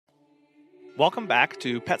Welcome back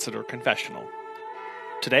to Pet Sitter Confessional.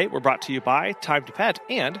 Today we're brought to you by Time to Pet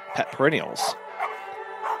and Pet Perennials.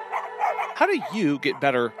 How do you get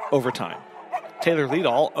better over time? Taylor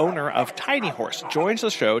Leedahl, owner of Tiny Horse, joins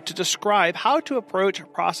the show to describe how to approach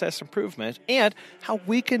process improvement and how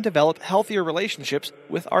we can develop healthier relationships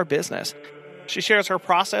with our business. She shares her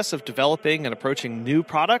process of developing and approaching new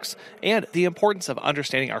products and the importance of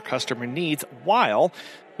understanding our customer needs while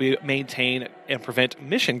we maintain and prevent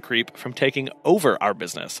mission creep from taking over our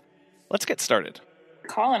business. Let's get started.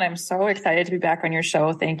 Colin, I'm so excited to be back on your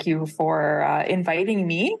show. Thank you for inviting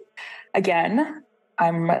me again.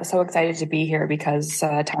 I'm so excited to be here because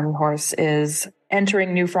Tiny Horse is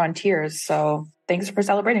entering new frontiers. So thanks for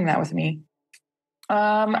celebrating that with me.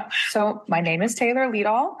 So my name is Taylor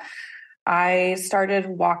Leedahl. I started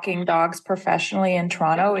walking dogs professionally in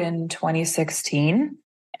Toronto in 2016.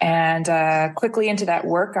 And quickly into that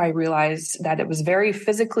work, I realized that it was very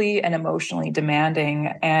physically and emotionally demanding.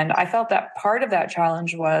 And I felt that part of that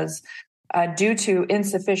challenge was due to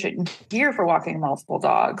insufficient gear for walking multiple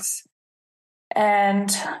dogs. And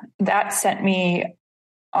that sent me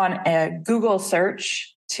on a Google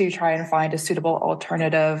search to try and find a suitable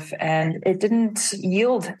alternative. And it didn't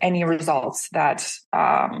yield any results that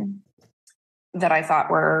I thought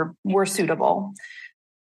were suitable.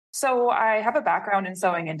 So I have a background in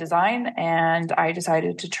sewing and design, and I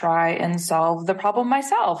decided to try and solve the problem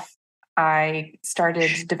myself. I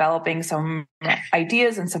started developing some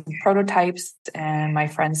ideas and some prototypes, and my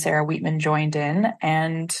friend Sarah Wheatman joined in.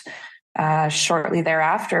 And shortly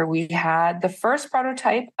thereafter, we had the first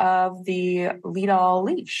prototype of the Leedahl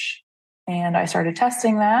leash. And I started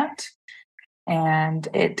testing that, and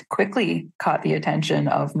it quickly caught the attention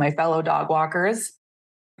of my fellow dog walkers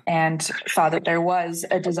and saw that there was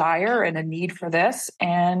a desire and a need for this.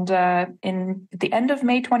 And in the end of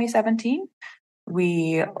May 2017,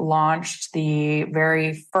 we launched the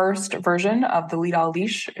very first version of the Leedahl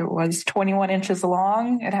leash. It was 21 inches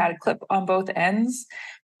long. It had a clip on both ends,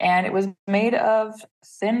 and it was made of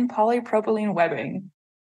thin polypropylene webbing.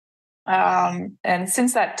 And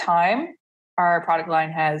since that time, our product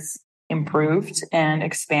line has improved and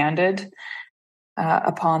expanded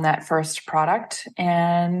upon that first product.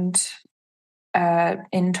 And from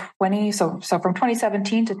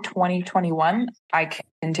 2017 to 2021, I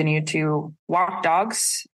continued to walk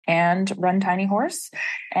dogs and run Tiny Horse.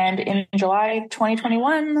 And in July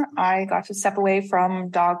 2021, I got to step away from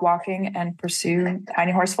dog walking and pursue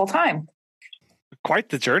Tiny Horse full time. Quite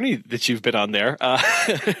the journey that you've been on there.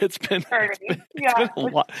 It's been a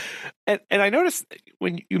lot. And I noticed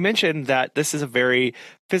when you mentioned that this is a very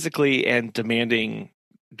physically and demanding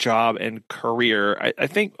job and career, I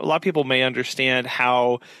think a lot of people may understand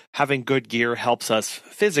how having good gear helps us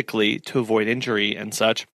physically to avoid injury and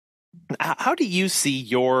such. How do you see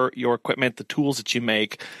your equipment, the tools that you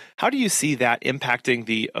make, how do you see that impacting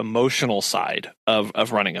the emotional side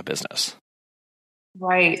of running a business?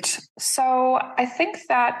 Right. So I think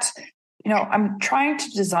that, I'm trying to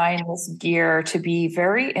design this gear to be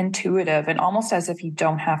very intuitive and almost as if you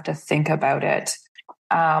don't have to think about it,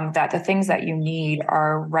 that the things that you need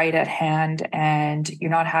are right at hand and you're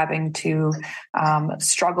not having to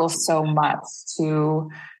struggle so much to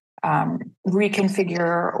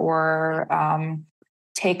reconfigure or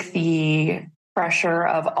take the pressure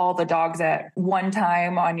of all the dogs at one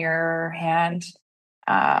time on your hand.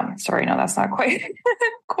 Sorry, no, that's not quite.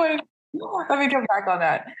 Let me come back on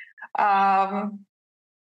that.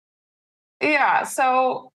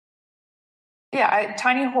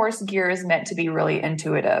 Tiny Horse gear is meant to be really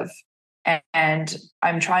intuitive, and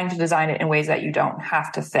I'm trying to design it in ways that you don't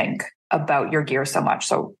have to think about your gear so much.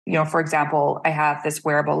 So, for example, I have this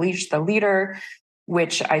wearable leash, the leader,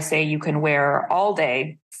 which I say you can wear all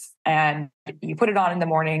day. And you put it on in the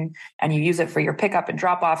morning and you use it for your pickup and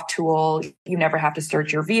drop off tool. You never have to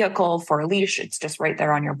search your vehicle for a leash. It's just right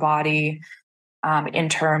there on your body. In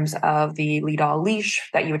terms of the Leedahl leash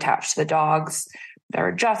that you attach to the dogs, they're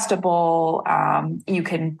adjustable. You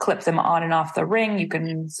can clip them on and off the ring. You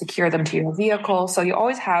can secure them to your vehicle. So you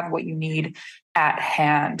always have what you need at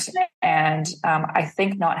hand. And I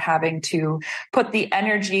think not having to put the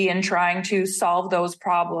energy in trying to solve those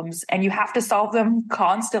problems, and you have to solve them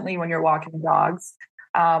constantly when you're walking dogs,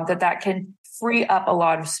 that can free up a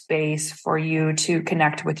lot of space for you to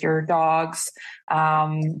connect with your dogs,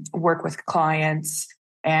 work with clients,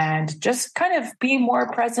 and just kind of be more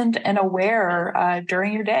present and aware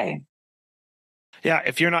during your day. Yeah,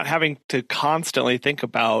 if you're not having to constantly think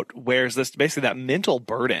about where's this, basically that mental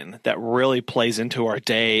burden that really plays into our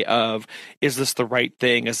day of, is this the right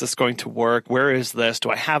thing? Is this going to work? Where is this?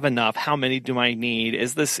 Do I have enough? How many do I need?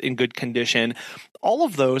 Is this in good condition? All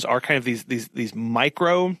of those are kind of these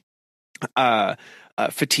micro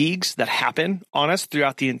fatigues that happen on us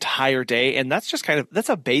throughout the entire day. And that's just that's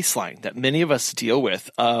a baseline that many of us deal with,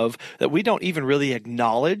 of that we don't even really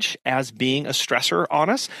acknowledge as being a stressor on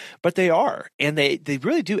us, but they are. And they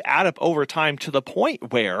really do add up over time to the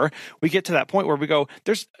point where we get to that point where we go,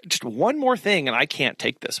 there's just one more thing and I can't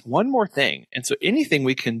take this, one more thing. And so anything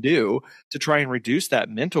we can do to try and reduce that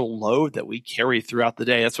mental load that we carry throughout the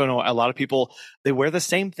day. That's why I know a lot of people, they wear the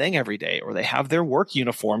same thing every day, or they have their work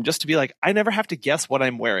uniform just to be like, I never have to guess what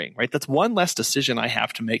I'm wearing, right? That's one less decision I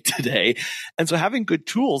have to make today. And so having good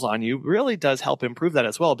tools on you really does help improve that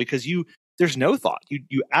as well, because there's no thought.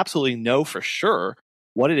 You absolutely know for sure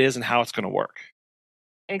what it is and how it's going to work.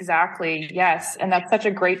 Exactly. Yes. And that's such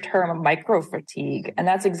a great term, micro fatigue. And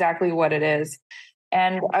that's exactly what it is.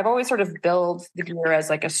 And I've always sort of billed the gear as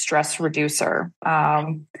like a stress reducer.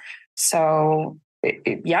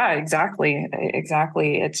 Yeah, exactly.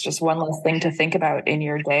 It's just one less thing to think about in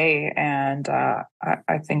your day. And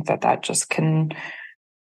I think that just can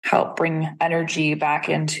help bring energy back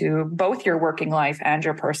into both your working life and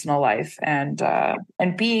your personal life. And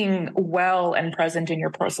being well and present in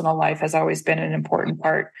your personal life has always been an important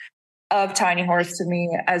part of Tiny Horse to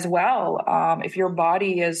me as well. If your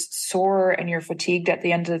body is sore and you're fatigued at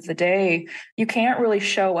the end of the day, you can't really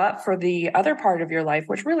show up for the other part of your life,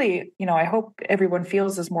 which really, I hope everyone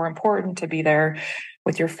feels is more important, to be there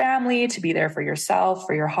with your family, to be there for yourself,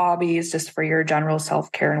 for your hobbies, just for your general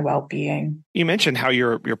self-care and well-being. You mentioned how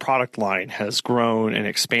your product line has grown and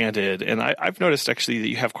expanded. And I've noticed actually that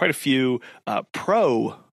you have quite a few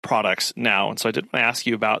pro products now. And so I did want to ask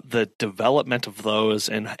you about the development of those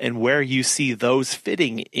and where you see those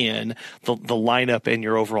fitting in the lineup in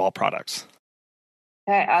your overall products.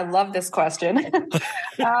 I love this question.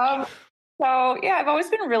 I've always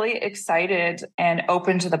been really excited and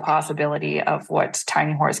open to the possibility of what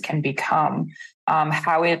Tiny Horse can become,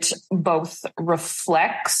 how it both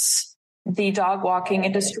reflects the dog walking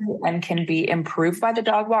industry and can be improved by the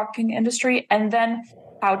dog walking industry, and then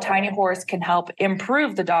how Tiny Horse can help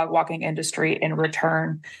improve the dog walking industry in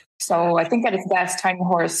return. So I think at its best, Tiny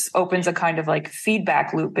Horse opens a kind of like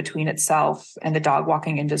feedback loop between itself and the dog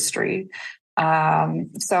walking industry.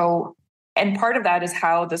 And part of that is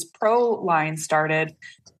how this pro line started.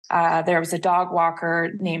 There was a dog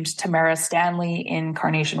walker named Tamara Stanley in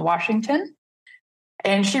Carnation, Washington.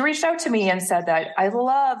 And she reached out to me and said that, I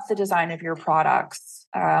love the design of your products,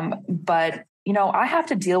 but I have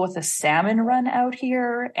to deal with a salmon run out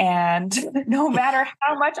here. And no matter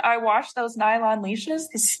how much I wash those nylon leashes,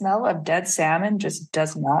 the smell of dead salmon just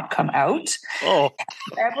does not come out. Oh.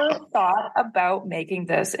 Ever thought about making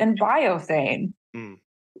this in biothane?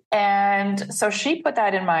 And so she put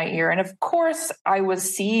that in my ear. And of course, I was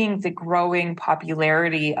seeing the growing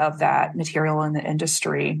popularity of that material in the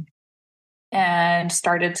industry and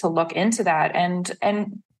started to look into that. And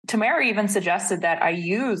Tamara even suggested that I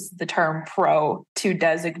use the term pro to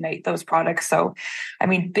designate those products. So,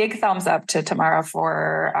 big thumbs up to Tamara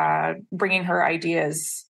for bringing her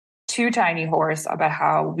ideas to Tiny Horse about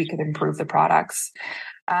how we could improve the products.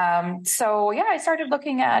 I started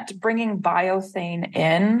looking at bringing biothane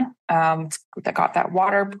in. That got that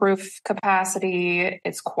waterproof capacity.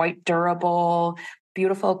 It's quite durable,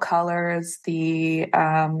 beautiful colors. The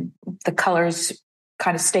colors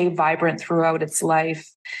kind of stay vibrant throughout its life.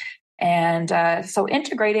 And so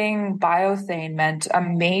integrating biothane meant a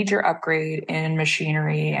major upgrade in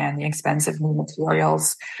machinery and the expensive new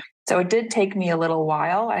materials. So it did take me a little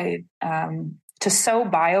while. To sew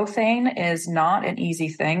biothane is not an easy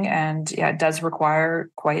thing. And it does require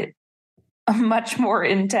quite a much more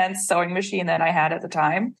intense sewing machine than I had at the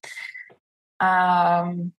time.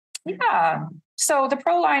 So the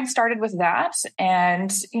Pro line started with that.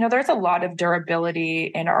 And, there's a lot of durability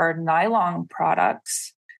in our nylon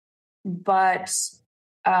products. But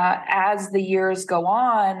as the years go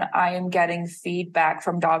on, I am getting feedback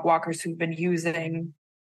from dog walkers who've been using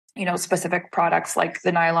specific products like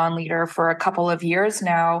the nylon leader for a couple of years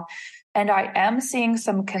now. And I am seeing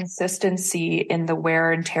some consistency in the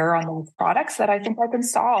wear and tear on those products that I think I can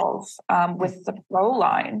solve with the Pro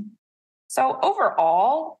line. So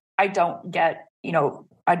overall, I don't get,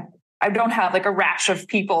 I don't have like a rash of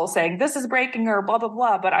people saying this is breaking or blah, blah,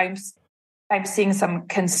 blah, but I'm seeing some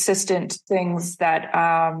consistent things that,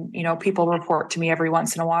 people report to me every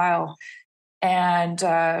once in a while.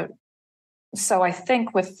 And, so I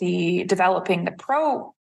think with developing the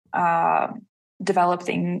Pro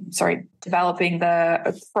developing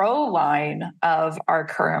the pro line of our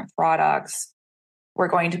current products, we're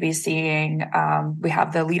going to be seeing, we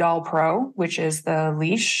have the Leedahl Pro, which is the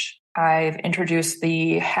leash. I've introduced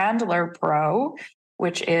the Handler Pro,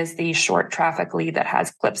 which is the short traffic lead that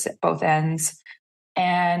has clips at both ends.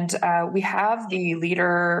 And we have the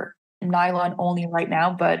leader nylon only right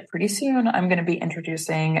now, but pretty soon I'm going to be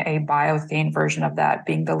introducing a biothane version of that,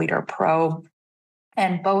 being the Leader Pro.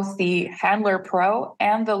 And both the Handler Pro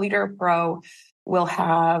and the Leader Pro will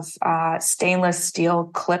have stainless steel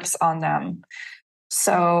clips on them.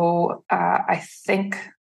 So I think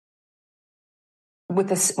with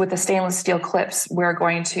the stainless steel clips, we're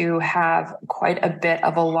going to have quite a bit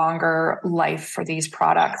of a longer life for these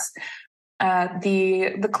products.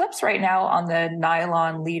 The clips right now on the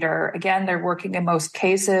nylon leader, again, they're working in most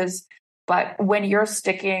cases, but when you're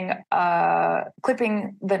clipping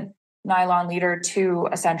the nylon leader to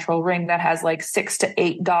a central ring that has like 6 to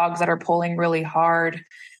 8 dogs that are pulling really hard,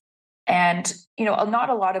 and not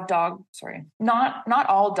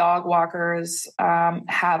all dog walkers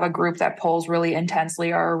have a group that pulls really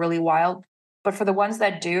intensely or are really wild, but for the ones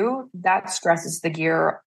that do, that stresses the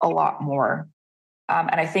gear a lot more.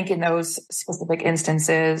 And I think in those specific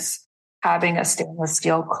instances, having a stainless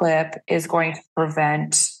steel clip is going to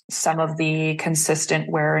prevent some of the consistent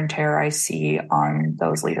wear and tear I see on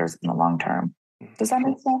those leaders in the long term. Does that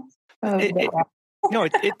make sense? No,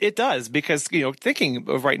 it does, because, thinking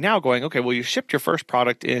of right now going, okay, well, you shipped your first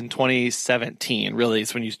product in 2017, really,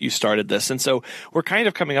 is when you started this. And so we're kind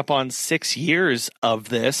of coming up on 6 years of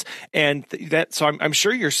this. And so I'm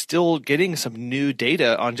sure you're still getting some new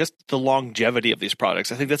data on just the longevity of these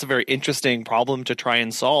products. I think that's a very interesting problem to try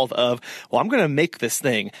and solve of, well, I'm going to make this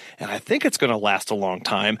thing and I think it's going to last a long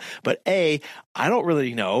time, but A, I don't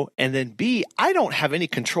really know. And then B, I don't have any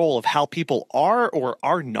control of how people are or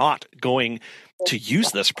are not going to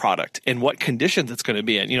use this product and what conditions it's going to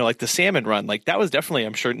be in. Like the salmon run, like that was definitely,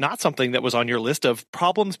 I'm sure, not something that was on your list of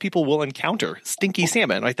problems people will encounter. Stinky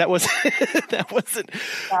salmon, like that wasn't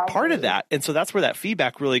part of that. And so that's where that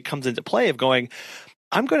feedback really comes into play of going,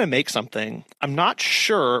 I'm going to make something. I'm not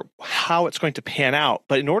sure how it's going to pan out,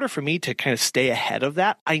 but in order for me to kind of stay ahead of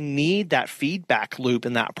that, I need that feedback loop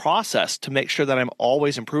in that process to make sure that I'm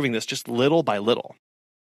always improving this just little by little.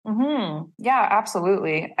 Mm-hmm. Yeah,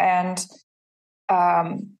 absolutely. And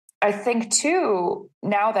I think too,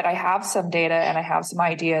 now that I have some data and I have some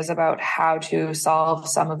ideas about how to solve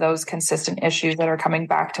some of those consistent issues that are coming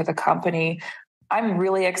back to the company, I'm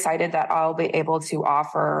really excited that I'll be able to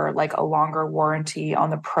offer like a longer warranty on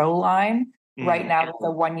the Pro line. Right now, it's a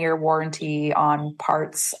 1-year warranty on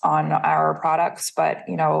parts on our products, but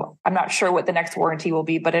I'm not sure what the next warranty will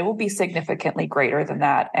be, but it will be significantly greater than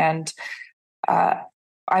that. And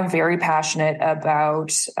I'm very passionate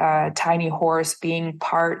about Tiny Horse being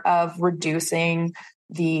part of reducing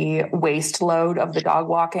the waste load of the dog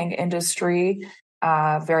walking industry.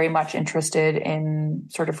 Very much interested in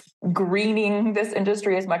sort of greening this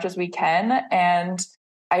industry as much as we can. And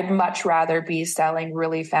I'd much rather be selling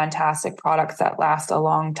really fantastic products that last a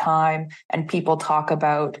long time and people talk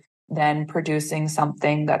about than producing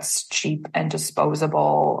something that's cheap and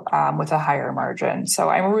disposable with a higher margin. So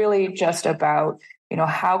I'm really just about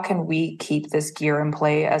how can we keep this gear in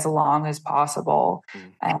play as long as possible?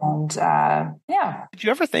 And yeah. Did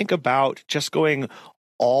you ever think about just going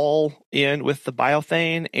all in with the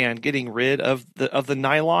biothane and getting rid of the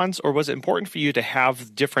nylons, or was it important for you to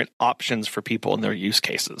have different options for people in their use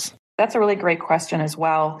cases? That's a really great question as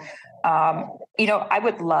well. I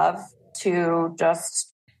would love to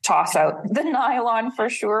just toss out the nylon for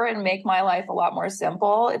sure and make my life a lot more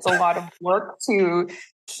simple. It's a lot of work to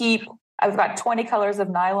keep. I've got 20 colors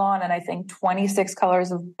of nylon and I think 26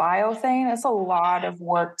 colors of biothane. It's a lot of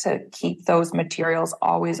work to keep those materials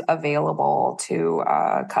always available to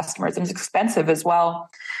customers. And it's expensive as well.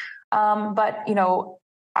 But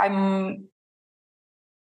I'm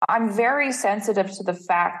very sensitive to the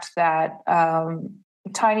fact that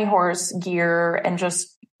Tiny Horse gear and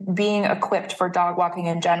just being equipped for dog walking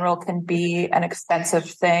in general can be an expensive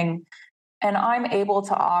thing. And I'm able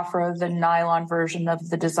to offer the nylon version of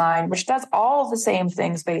the design, which does all the same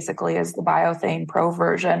things basically as the Biothane Pro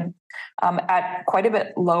version, at quite a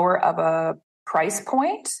bit lower of a price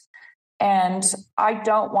point. And I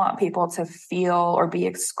don't want people to feel or be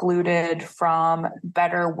excluded from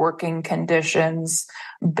better working conditions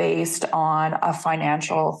based on a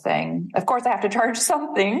financial thing. Of course, I have to charge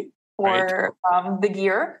something for the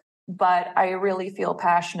gear, but I really feel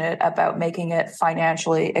passionate about making it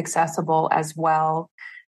financially accessible as well.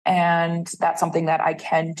 And that's something that I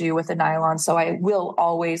can do with the nylon. So I will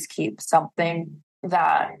always keep something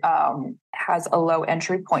that has a low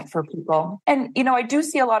entry point for people. And, I do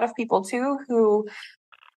see a lot of people too who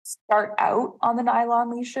start out on the nylon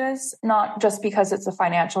leashes, not just because it's a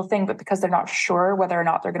financial thing, but because they're not sure whether or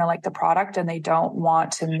not they're going to like the product and they don't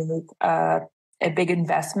want to make a big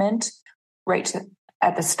investment right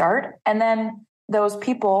at the start. And then those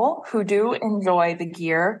people who do enjoy the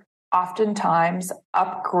gear oftentimes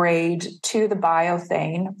upgrade to the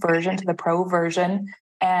biothane version, to the pro version,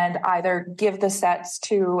 and either give the sets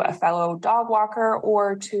to a fellow dog walker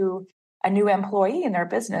or to a new employee in their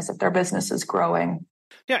business if their business is growing.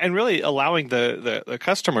 Yeah, and really allowing the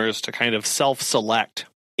customers to kind of self-select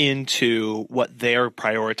into what they're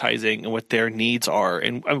prioritizing and what their needs are.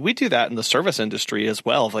 And we do that in the service industry as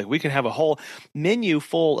well. Like, we can have a whole menu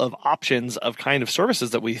full of options of kind of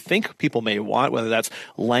services that we think people may want, whether that's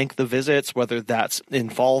length of visits, whether that's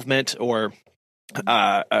involvement, or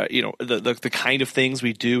the kind of things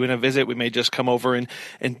we do in a visit. We may just come over and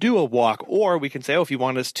do a walk, or we can say, if you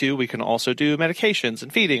want us to, we can also do medications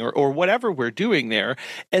and feeding or whatever we're doing there.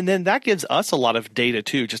 And then that gives us a lot of data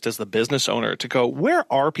too, just as the business owner, to go, where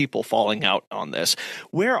are people falling out on this?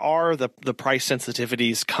 Where are the price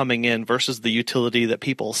sensitivities coming in versus the utility that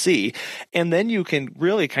people see? And then you can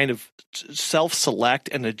really kind of self-select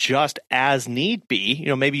and adjust as need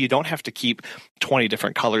be. Maybe you don't have to keep 20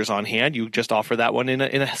 different colors on hand. You just offer that one in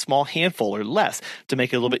a small handful or less to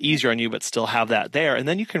make it a little bit easier on you, but still have that there. And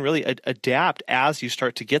then you can really adapt as you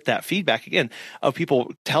start to get that feedback again of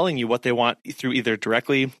people telling you what they want through either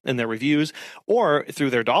directly in their reviews or through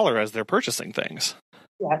their dollar as they're purchasing things.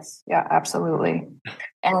 Yes. Yeah, absolutely.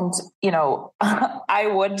 And, I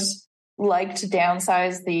would like to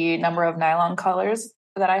downsize the number of nylon colors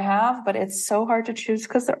that I have, but it's so hard to choose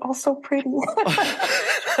because they're all so pretty.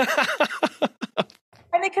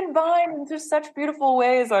 And they combine in just such beautiful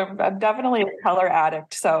ways. I'm definitely a color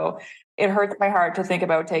addict, so it hurts my heart to think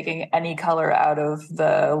about taking any color out of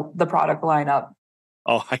the product lineup.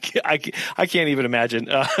 Oh, I can't even imagine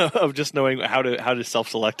of just knowing how to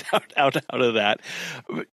self-select out of that.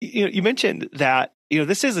 You mentioned that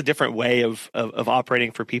this is a different way of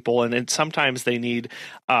operating for people, and sometimes they need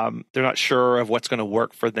they're not sure of what's going to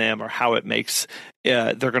work for them or how it makes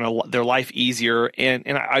their life easier. And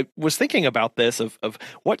I was thinking about this of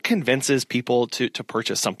what convinces people to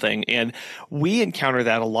purchase something, and we encounter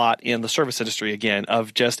that a lot in the service industry. Again,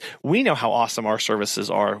 of just, we know how awesome our services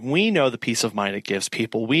are, we know the peace of mind it gives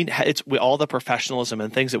people, we all the professionalism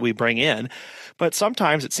and things that we bring in, but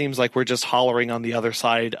sometimes it seems like we're just hollering on the other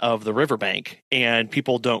side of the riverbank, and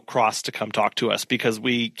people don't cross to come talk to us because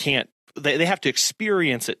we can't. They have to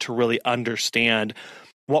experience it to really understand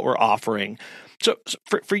what we're offering. So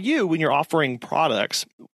for you, when you're offering products,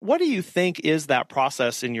 what do you think is that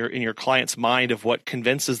process in your client's mind of what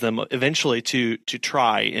convinces them eventually to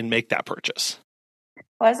try and make that purchase?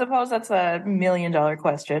 Well, I suppose that's $1 million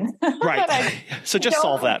question. Right. So just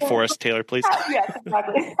solve that for us, Taylor, please. Yes,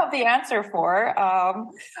 exactly. Have the answer for.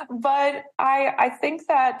 But I think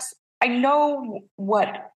that I know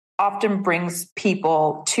what often brings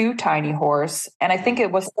people to Tiny Horse. And I think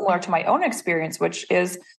it was similar to my own experience, which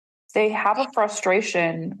is they have a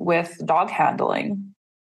frustration with dog handling.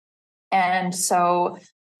 And so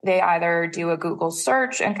they either do a Google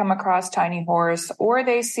search and come across Tiny Horse, or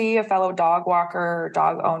they see a fellow dog walker or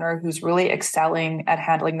dog owner who's really excelling at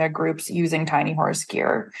handling their groups using Tiny Horse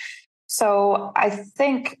gear. So I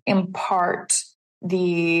think in part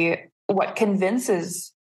what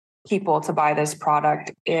convinces people to buy this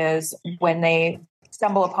product is when they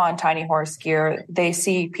stumble upon Tiny Horse gear, they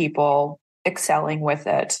see people excelling with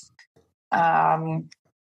it.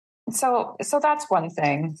 So that's one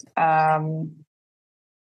thing.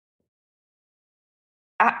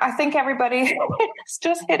 I think everybody is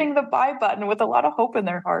just hitting the buy button with a lot of hope in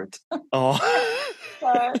their heart. Oh,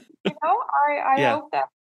 I hope that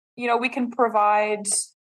we can provide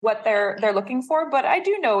what they're looking for, but I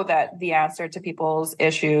do know that the answer to people's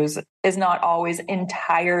issues is not always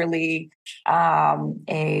entirely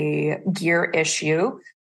a gear issue,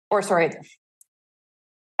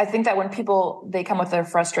 I think that when they come with their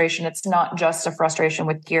frustration, it's not just a frustration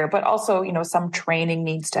with gear, but also, some training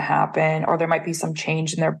needs to happen, or there might be some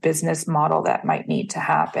change in their business model that might need to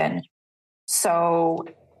happen. So,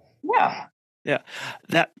 yeah. Yeah,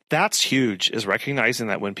 that's huge, is recognizing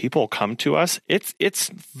that when people come to us, it's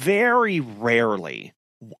very rarely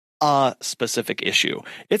a specific issue.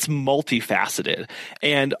 It's multifaceted.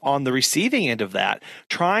 And on the receiving end of that,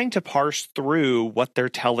 trying to parse through what they're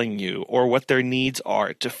telling you or what their needs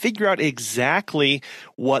are to figure out exactly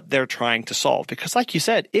what they're trying to solve. Because like you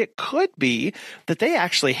said, it could be that they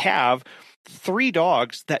actually have 3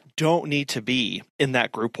 dogs that don't need to be in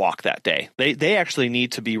that group walk that day. They actually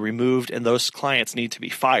need to be removed, and those clients need to be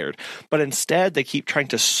fired. But instead, they keep trying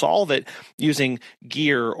to solve it using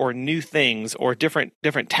gear or new things or different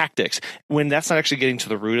tactics, when that's not actually getting to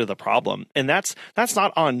the root of the problem. And that's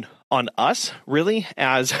not on us, really,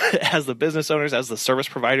 as the business owners, as the service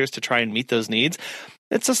providers, to try and meet those needs.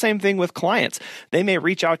 It's the same thing with clients. They may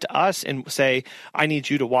reach out to us and say, I need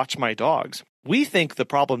you to watch my dogs. We think the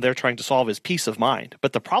problem they're trying to solve is peace of mind.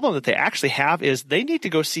 But the problem that they actually have is they need to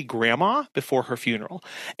go see grandma before her funeral.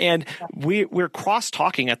 And we're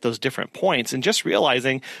cross-talking at those different points and just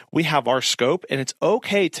realizing we have our scope, and it's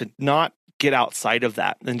okay to not get outside of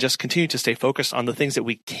that and just continue to stay focused on the things that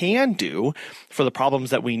we can do for the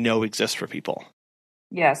problems that we know exist for people.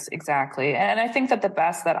 Yes, exactly. And I think that the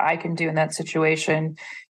best that I can do in that situation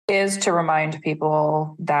is to remind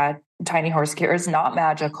people that tiny horse gear is not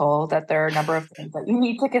magical, that there are a number of things that you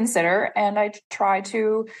need to consider. And I try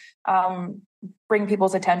to bring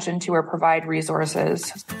people's attention to or provide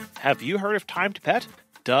resources. Have you heard of Time to Pet?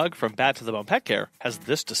 Doug from Bad to the Bone Pet Care has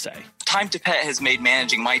this to say. Time to Pet has made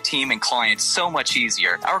managing my team and clients so much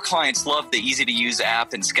easier. Our clients love the easy-to-use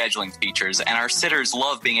app and scheduling features, and our sitters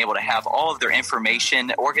love being able to have all of their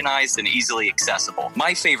information organized and easily accessible.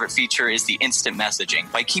 My favorite feature is the instant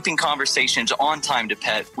messaging. By keeping conversations on Time to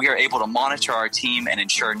Pet, we are able to monitor our team and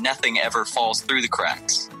ensure nothing ever falls through the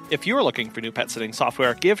cracks. If you're looking for new pet sitting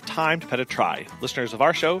software, give Time to Pet a try. Listeners of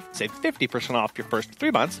our show save 50% off your first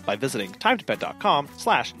 3 months by visiting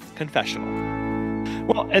timetopet.com/confessional.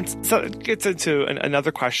 Well, and so it gets into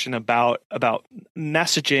another question about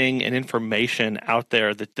messaging and information out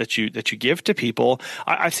there that you give to people.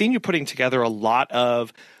 I've seen you putting together a lot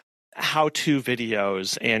of how-to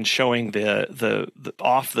videos and showing the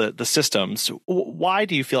systems. Why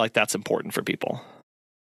do you feel like that's important for people?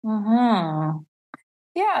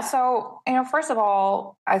 Yeah. So, first of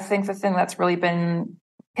all, I think the thing that's really been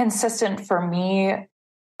consistent for me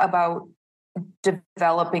about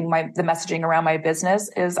developing the messaging around my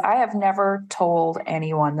business is I have never told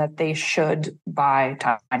anyone that they should buy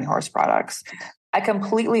tiny horse products. I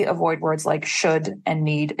completely avoid words like should and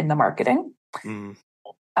need in the marketing.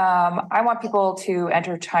 I want people to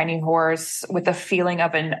enter tiny horse with a feeling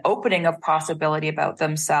of an opening of possibility about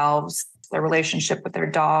themselves, their relationship with their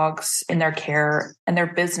dogs, in their care, and their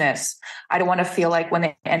business. I don't want to feel like when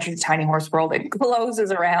they enter the tiny horse world, it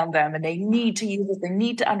closes around them and they need to use it, they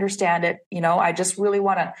need to understand it. I just really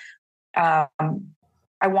want to, I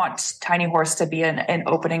want tiny horse to be an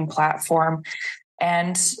opening platform.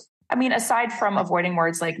 And I mean, aside from avoiding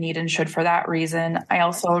words like need and should for that reason, I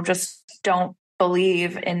also just don't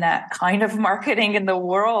believe in that kind of marketing in the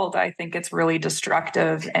world. I think it's really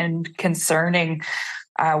destructive and concerning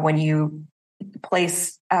when you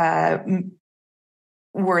place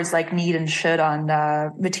words like need and should on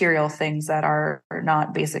material things that are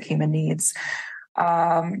not basic human needs.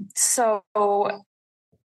 So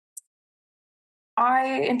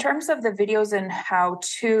in terms of the videos and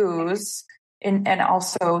how-tos, and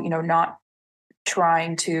also, not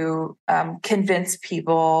trying to convince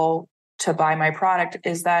people to buy my product,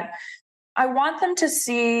 is that I want them to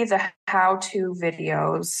see the how-to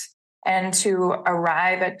videos and to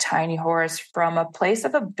arrive at Tiny Horse from a place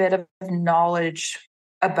of a bit of knowledge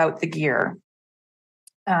about the gear,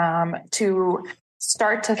 to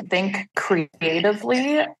start to think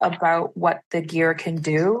creatively about what the gear can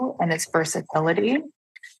do and its versatility.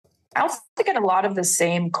 I also get a lot of the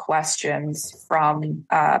same questions from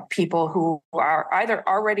people who are either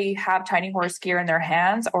already have Tiny Horse gear in their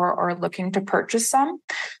hands or are looking to purchase some.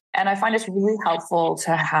 And I find it's really helpful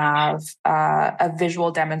to have a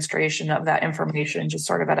visual demonstration of that information, just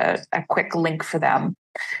sort of at a quick link for them.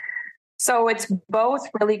 So it's both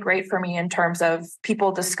really great for me in terms of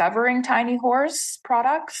people discovering Tiny Horse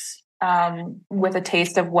products with a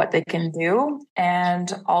taste of what they can do,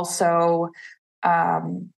 and also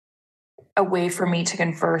a way for me to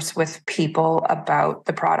converse with people about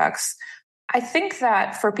the products. I think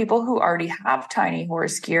that for people who already have Tiny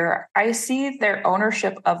Horse gear, I see their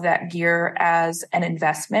ownership of that gear as an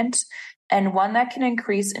investment, and one that can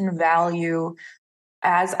increase in value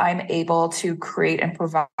as I'm able to create and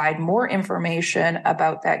provide more information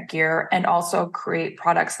about that gear, and also create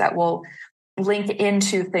products that will link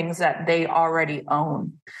into things that they already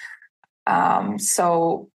own.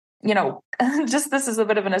 Just this is a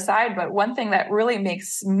bit of an aside, but one thing that really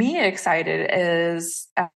makes me excited is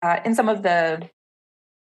in some of the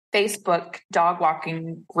Facebook dog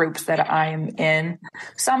walking groups that I'm in,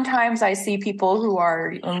 sometimes I see people who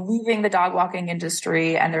are leaving the dog walking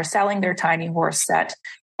industry and they're selling their Tiny Horse set,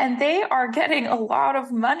 and they are getting a lot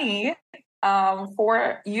of money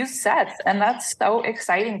for used sets. And that's so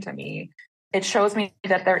exciting to me. It shows me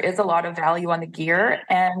that there is a lot of value on the gear,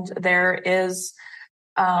 and there is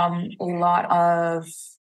a lot of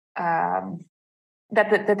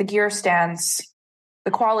that the gear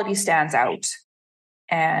the quality stands out,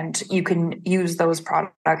 and you can use those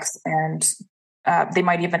products, and they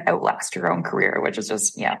might even outlast your own career, which is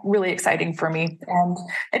just, really exciting for me. And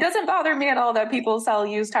it doesn't bother me at all that people sell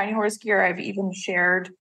used tiny horse gear. I've even shared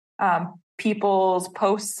people's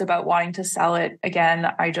posts about wanting to sell it.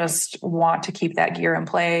 Again, I just want to keep that gear in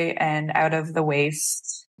play and out of the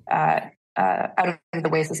waste as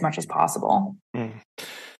much as possible. Mm.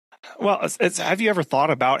 Well, have you ever thought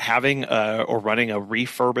about having or running a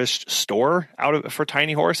refurbished store for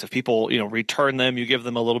tiny horse? If people, return them, you give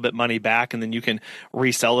them a little bit money back, and then you can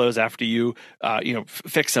resell those after you,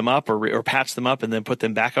 fix them up or patch them up and then put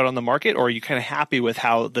them back out on the market? Or are you kind of happy with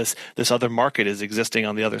how this other market is existing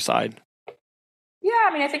on the other side? Yeah,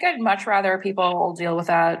 I mean, I think I'd much rather people deal with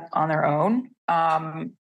that on their own.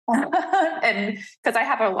 And because I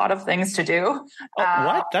have a lot of things to do.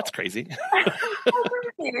 What? That's crazy.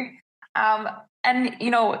 And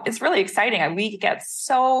it's really exciting. We get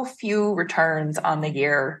so few returns on the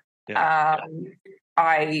gear. Yeah.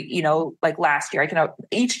 Like last year, I can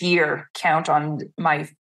each year count on my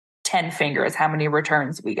 10 fingers how many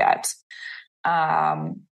returns we get.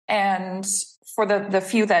 And for the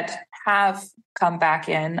few that have come back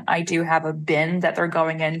in, I do have a bin that they're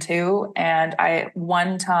going into. And I,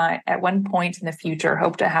 at one point in the future,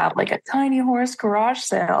 hope to have like a tiny horse garage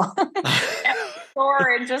sale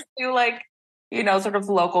or just do sort of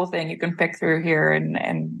local thing you can pick through here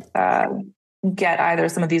and get either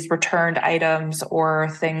some of these returned items or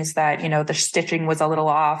things that, the stitching was a little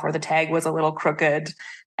off or the tag was a little crooked.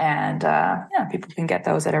 And people can get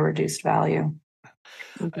those at a reduced value.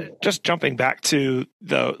 Just jumping back to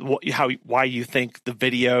why you think the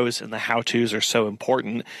videos and the how-tos are so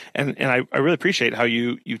important, and I really appreciate how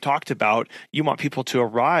you talked about you want people to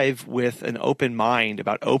arrive with an open mind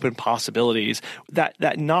about open possibilities.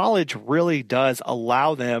 That knowledge really does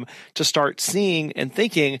allow them to start seeing and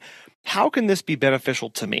thinking, how can this be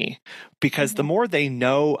beneficial to me? Because the more they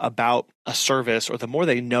know about a service or the more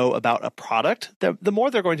they know about a product, the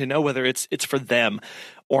more they're going to know whether it's for them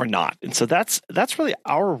or not. And so that's really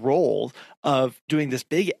our role of doing this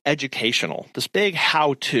big educational, this big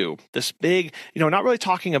how-to, this big, not really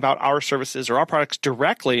talking about our services or our products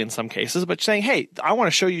directly in some cases, but saying, hey, I want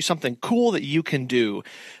to show you something cool that you can do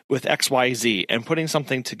with XYZ and putting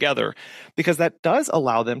something together, because that does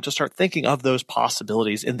allow them to start thinking of those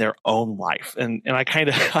possibilities in their own life. And I kind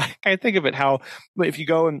of think of it how if you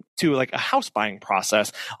go into like a house buying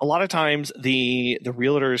process, a lot of times the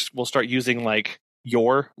realtors will start using like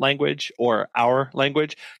your language or our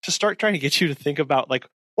language to start trying to get you to think about like,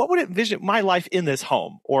 what would it envision my life in this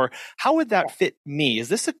home? Or how would that fit me? Is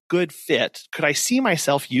this a good fit? Could I see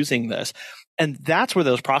myself using this? And that's where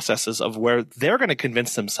those processes of where they're going to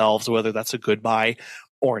convince themselves whether that's a good buy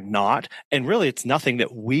or not. And really, it's nothing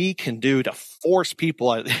that we can do to force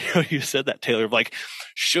people. You said that, Taylor, of like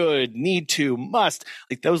should, need to, must,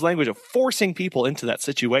 like those language of forcing people into that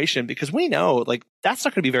situation, because we know like that's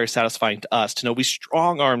not going to be very satisfying to us to know we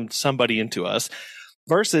strong-armed somebody into us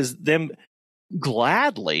versus them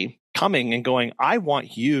gladly coming and going, I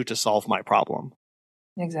want you to solve my problem.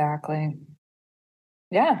 Exactly.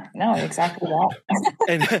 Yeah, no, exactly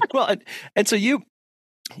that. and so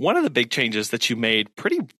one of the big changes that you made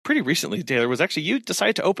pretty recently, Taylor, was actually you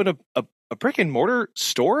decided to open a brick and mortar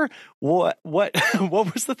store. What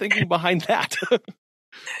was the thinking behind that? Okay,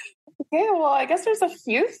 well, I guess there's a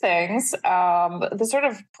few things. The sort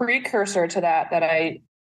of precursor to that I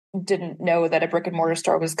didn't know that a brick and mortar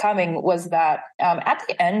store was coming was that at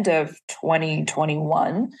the end of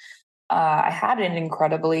 2021, I had an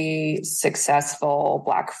incredibly successful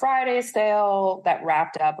Black Friday sale that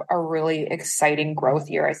wrapped up a really exciting growth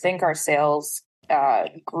year. I think our sales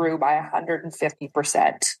grew by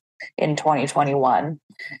 150% in 2021.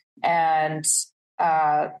 And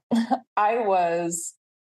I was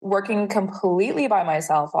working completely by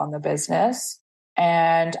myself on the business.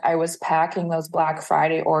 And I was packing those Black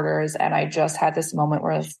Friday orders. And I just had this moment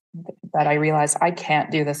that I realized I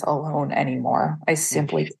can't do this alone anymore. I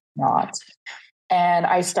simply not. And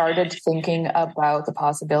I started thinking about the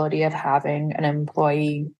possibility of having an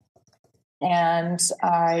employee. And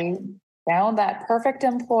I found that perfect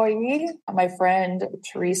employee. My friend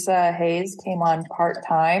Teresa Hayes came on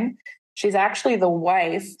part-time. She's actually the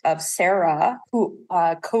wife of Sarah, who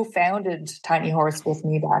co-founded Tiny Horse with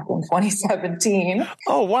me back in 2017.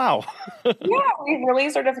 Oh, wow. Yeah, we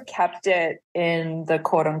really sort of kept it in the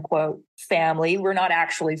quote unquote family. We're not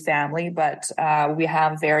actually family, but we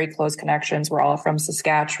have very close connections. We're all from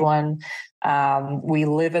Saskatchewan. We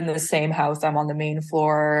live in the same house. I'm on the main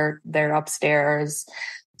floor. They're upstairs.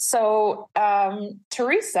 So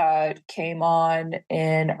Teresa came on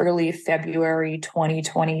in early February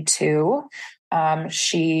 2022.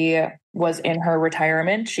 She was in her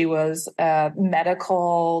retirement. She was a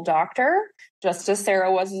medical doctor, just as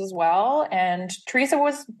Sarah was as well. And Teresa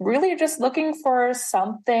was really just looking for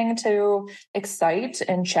something to excite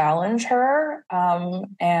and challenge her.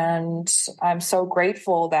 And I'm so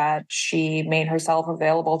grateful that she made herself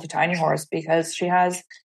available to Tiny Horse because she has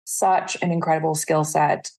such an incredible skill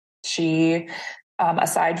set. She,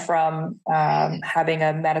 aside from having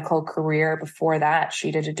a medical career before that,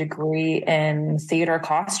 she did a degree in theater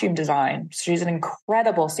costume design. She's an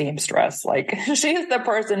incredible seamstress. Like, she's the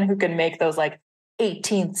person who can make those like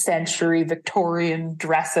 18th century Victorian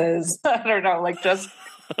dresses. I don't know, like just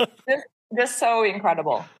so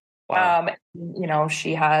incredible. Wow.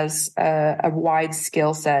 She has a wide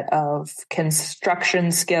skill set of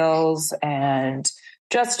construction skills and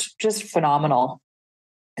just phenomenal.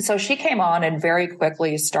 So she came on and very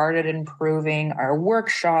quickly started improving our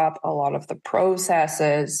workshop, a lot of the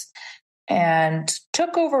processes, and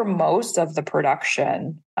took over most of the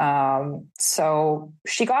production. So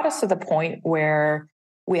she got us to the point where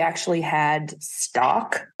we actually had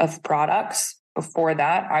stock of products. Before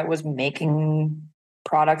that, I was making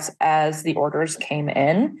products as the orders came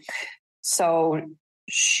in. So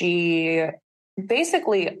she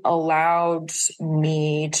basically allowed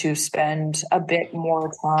me to spend a bit more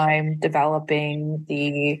time developing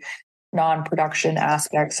the non-production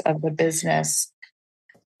aspects of the business.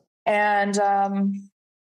 And and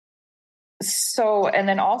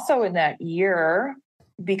then also in that year,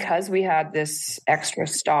 because we had this extra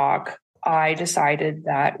stock, I decided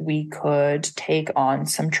that we could take on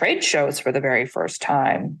some trade shows for the very first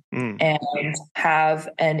time and have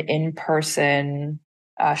an in-person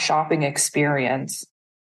shopping experience.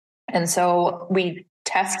 And so we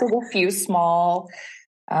tested a few small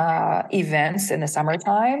events in the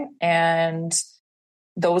summertime, and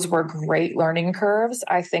those were great learning curves.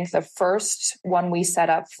 I think the first one we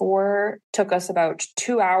set up for took us about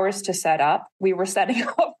 2 hours to set up. We were setting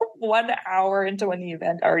up 1 hour into when the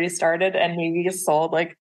event already started, and we sold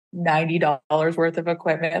like $90 worth of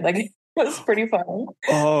equipment. Like, it was pretty fun.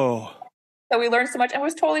 Oh. So we learned so much, and it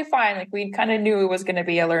was totally fine. Like, we kind of knew it was going to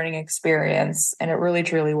be a learning experience, and it really,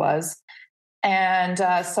 truly was. And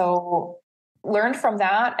so learned from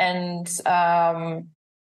that and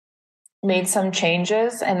made some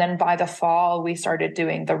changes. And then by the fall, we started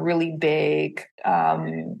doing the really big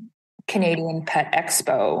Canadian Pet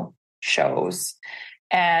Expo shows.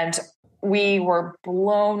 And we were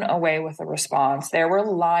blown away with the response. There were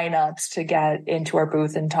lineups to get into our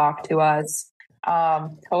booth and talk to us.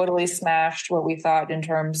 Totally smashed what we thought in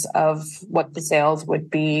terms of what the sales would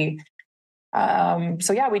be.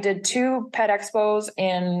 We did 2 pet expos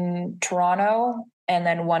in Toronto and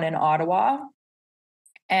then one in Ottawa.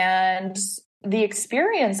 And the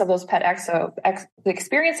experience of those pet expos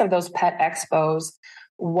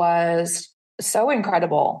was so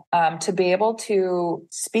incredible. To be able to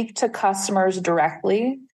speak to customers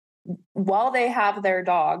directly while they have their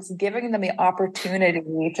dogs, giving them the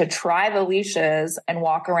opportunity to try the leashes and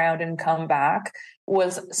walk around and come back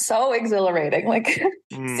was so exhilarating. Like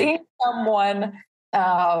seeing someone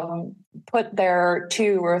put their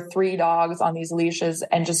 2 or 3 dogs on these leashes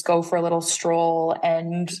and just go for a little stroll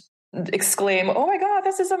and exclaim, "Oh my God,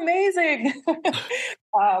 this is amazing,"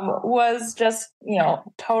 was just,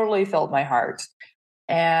 totally filled my heart.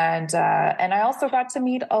 And I also got to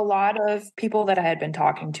meet a lot of people that I had been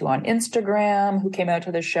talking to on Instagram who came out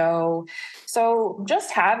to the show. So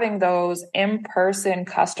just having those in-person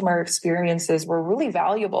customer experiences were really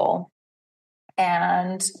valuable.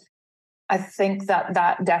 And I think that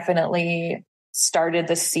definitely started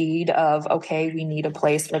the seed of, okay, we need a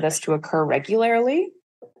place for this to occur regularly.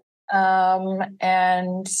 And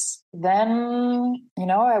then,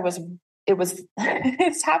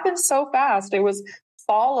 it's happened so fast. It was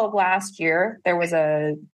fall of last year. There was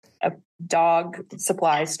a dog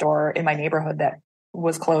supply store in my neighborhood that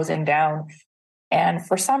was closing down. And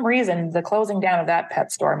for some reason, the closing down of that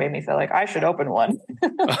pet store made me feel like I should open one.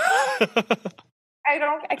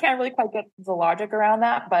 I can't really quite get the logic around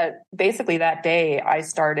that, but basically that day I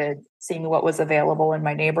started seeing what was available in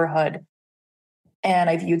my neighborhood. And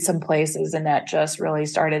I viewed some places, and that just really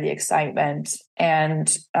started the excitement.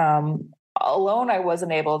 And alone, I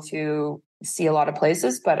wasn't able to see a lot of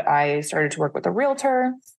places, but I started to work with a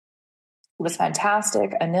realtor. It was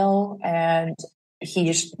fantastic, Anil, and he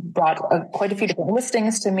just brought quite a few different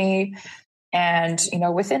listings to me. And,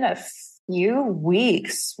 within a few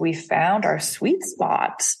weeks, we found our sweet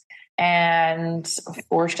spot. And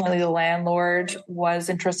fortunately, the landlord was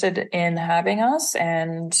interested in having us,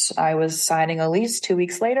 and I was signing a lease 2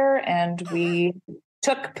 weeks later, and we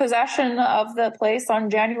took possession of the place on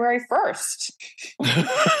January 1st.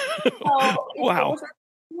 So Wow. It was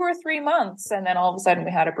 2 or 3 months, and then all of a sudden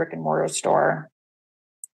we had a brick and mortar store.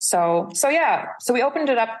 So we opened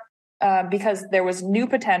it up because there was new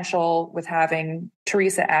potential with having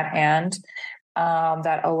Teresa at hand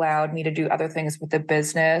that allowed me to do other things with the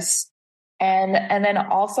business. And then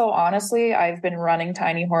also, honestly, I've been running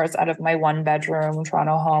Tiny Horse out of my 1-bedroom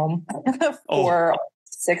Toronto home for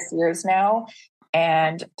 6 years now.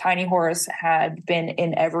 And Tiny Horse had been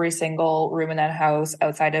in every single room in that house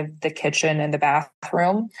outside of the kitchen and the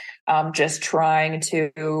bathroom, just trying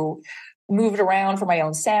to move it around for my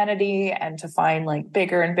own sanity and to find like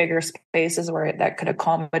bigger and bigger spaces where that could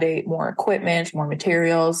accommodate more equipment, more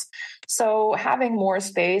materials. So having more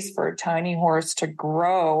space for Tiny Horse to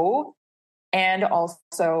grow and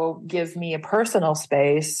also give me a personal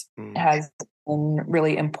space has been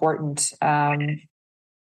really important.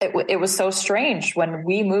 It was so strange when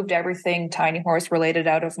we moved everything Tiny Horse related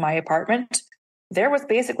out of my apartment. There was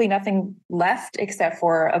basically nothing left except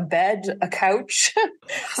for a bed, a couch,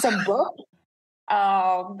 some books,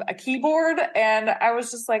 a keyboard. And I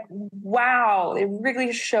was just like, wow, it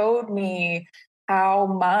really showed me how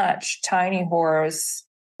much Tiny Horse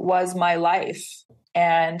was my life.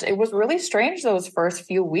 And it was really strange those first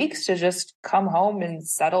few weeks to just come home and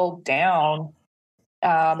settle down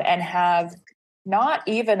and have not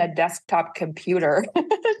even a desktop computer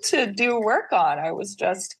to do work on. I was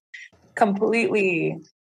just completely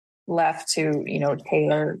left to,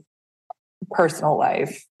 Taylor personal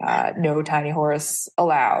life, no Tiny Horse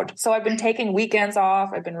allowed. So I've been taking weekends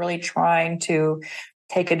off. I've been really trying to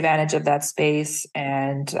take advantage of that space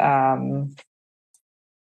and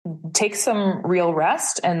take some real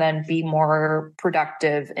rest and then be more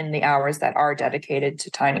productive in the hours that are dedicated to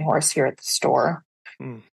Tiny Horse here at the store.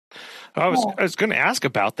 I was going to ask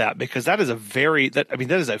about that because that is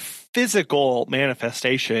that is a physical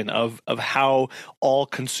manifestation of how all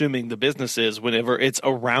consuming the business is whenever it's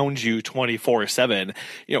around you 24/7.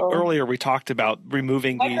 Earlier we talked about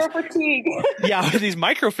removing these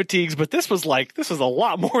micro fatigues, but this was a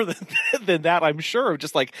lot more than that. I'm sure, of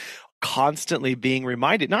just like constantly being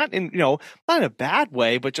reminded, not in a bad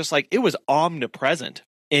way, but just like it was omnipresent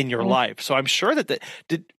in your life. So I'm sure that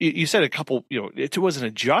you said a couple, it was an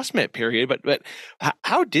adjustment period, but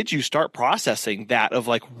how did you start processing that of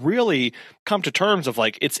like really come to terms of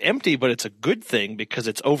like, it's empty, but it's a good thing because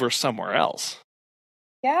it's over somewhere else?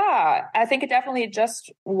 Yeah, I think it definitely just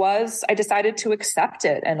was. I decided to accept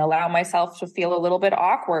it and allow myself to feel a little bit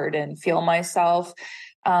awkward and feel myself,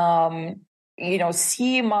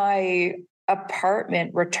 see my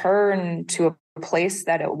apartment return to a place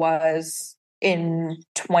that it was in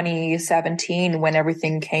 2017 when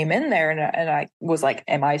everything came in there. And I was like,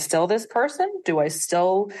 am I still this person? Do I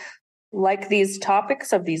still like these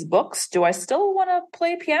topics of these books? Do I still want to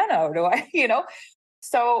play piano? Do I,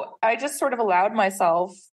 So I just sort of allowed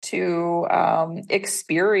myself to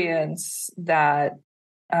experience that,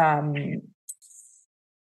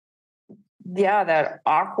 that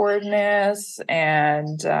awkwardness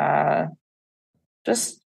and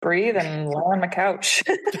just breathe and lie on my couch.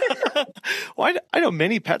 Well, I know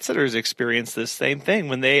many pet sitters experience this same thing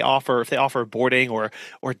when if they offer boarding or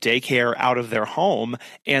daycare out of their home,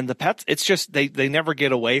 and the pets, it's just they never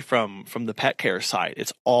get away from the pet care side.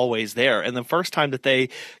 It's always there. And the first time that they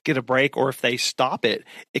get a break or if they stop it,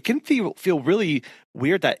 it can feel really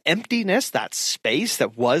weird, that emptiness, that space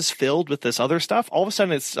that was filled with this other stuff. All of a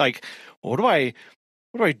sudden it's like, what do I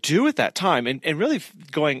do at that time? And really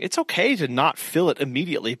going, it's okay to not fill it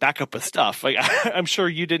immediately back up with stuff. Like I'm sure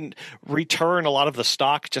you didn't return a lot of the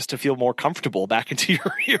stock just to feel more comfortable back into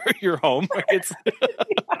your home. It's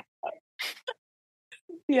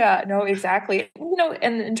Yeah, no, exactly.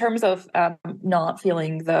 And in terms of not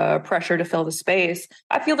feeling the pressure to fill the space,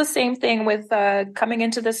 I feel the same thing with coming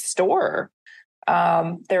into this store.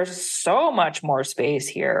 There's so much more space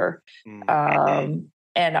here.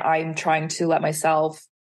 And I'm trying to let myself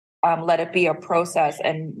let it be a process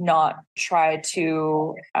and not try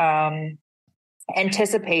to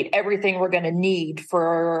anticipate everything we're going to need for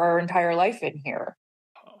our entire life in here.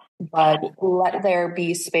 but let there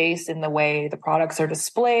be space in the way the products are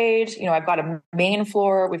displayed. I've got a main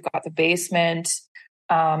floor, we've got the basement.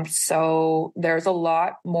 So there's a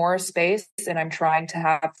lot more space, and I'm trying to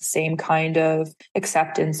have the same kind of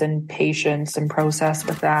acceptance and patience and process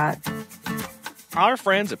with that. Our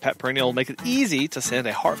friends at Pet Perennial make it easy to send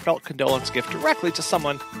a heartfelt condolence gift directly to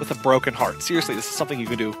someone with a broken heart. Seriously, this is something you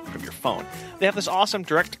can do from your phone. They have this awesome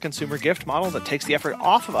direct-to-consumer gift model that takes the effort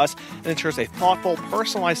off of us and ensures a thoughtful,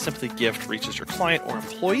 personalized Simply gift reaches your client or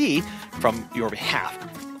employee from your behalf.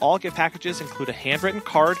 All gift packages include a handwritten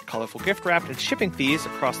card, colorful gift wrap, and shipping fees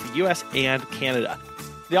across the U.S. and Canada.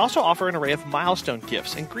 They also offer an array of milestone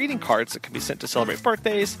gifts and greeting cards that can be sent to celebrate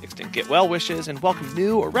birthdays, extend get well wishes, and welcome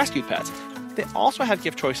new or rescued pets. They also have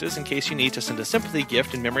gift choices in case you need to send a sympathy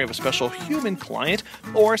gift in memory of a special human client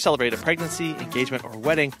or celebrate a pregnancy, engagement, or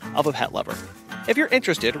wedding of a pet lover. If you're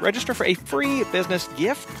interested, register for a free business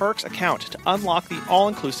gift perks account to unlock the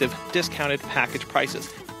all-inclusive discounted package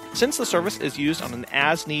prices. Since the service is used on an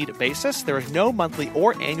as-need basis, there are no monthly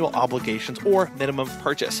or annual obligations or minimum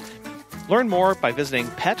purchase. Learn more by visiting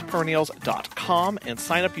petperennials.com and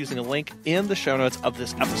sign up using a link in the show notes of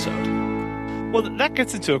this episode. Well, that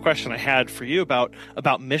gets into a question I had for you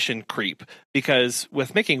about mission creep, because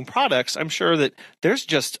with making products, I'm sure that there's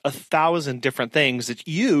just 1,000 different things that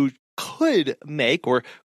you could make or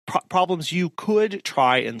problems you could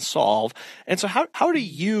try and solve. And so how do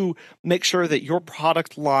you make sure that your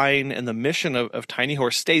product line and the mission of Tiny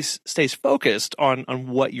Horse stays focused on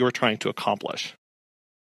what you're trying to accomplish?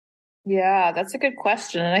 Yeah, that's a good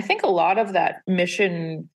question. And I think a lot of that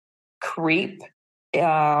mission creep,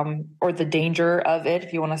 or the danger of it,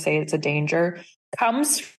 if you want to say it's a danger,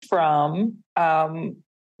 comes from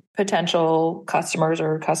potential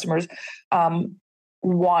customers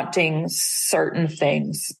wanting certain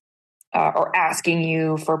things or asking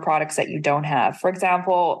you for products that you don't have. For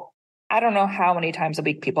example, I don't know how many times a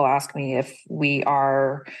week people ask me if we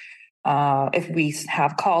have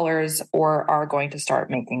collars or are going to start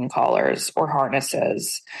making collars or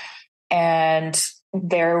harnesses. And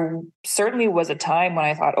there certainly was a time when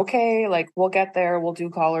I thought, okay, like we'll get there, we'll do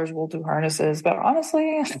collars, we'll do harnesses, but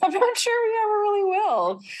honestly, I'm not sure we ever really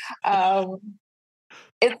will.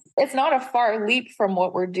 It's not a far leap from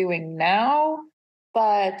what we're doing now,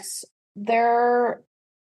 but there's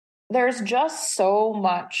just so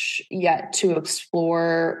much yet to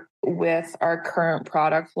explore with our current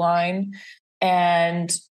product line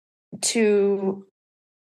and to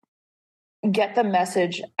get the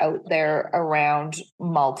message out there around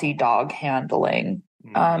multi-dog handling.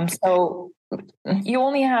 So you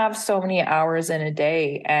only have so many hours in a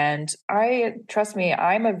day. And trust me,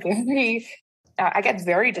 I get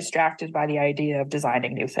very distracted by the idea of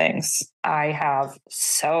designing new things. I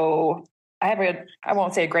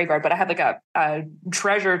won't say a graveyard, but I have like a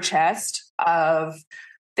treasure chest of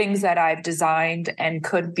things that I've designed and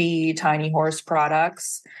could be Tiny Horse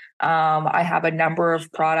products. I have a number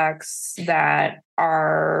of products that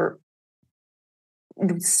are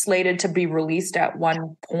slated to be released at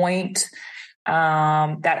one point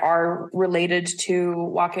that are related to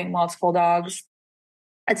walking multiple dogs.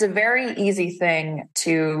 It's a very easy thing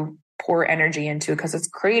to pour energy into because it's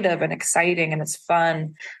creative and exciting and it's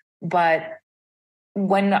fun. But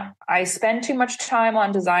when I spend too much time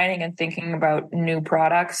on designing and thinking about new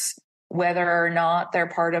products, whether or not they're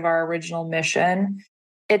part of our original mission,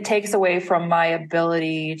 it takes away from my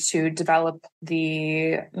ability to develop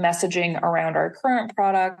the messaging around our current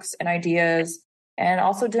products and ideas, and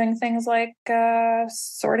also doing things like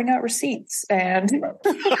sorting out receipts and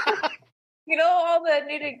all the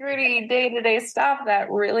nitty-gritty day-to-day stuff that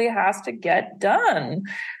really has to get done.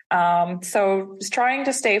 So just trying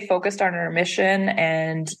to stay focused on our mission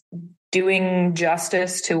and doing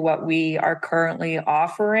justice to what we are currently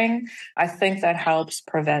offering, I think that helps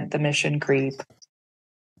prevent the mission creep.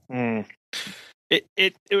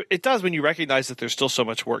 It does when you recognize that there's still so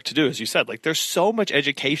much work to do, as you said. Like there's so much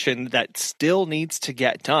education that still needs to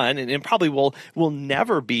get done, and it probably will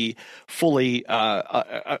never be fully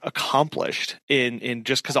accomplished in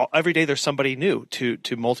just because every day there's somebody new to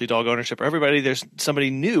multi-dog ownership, or there's somebody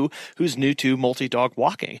new who's new to multi-dog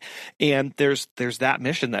walking, and there's that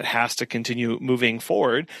mission that has to continue moving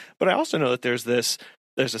forward. But I also know that there's this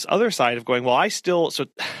other side of going, well, I still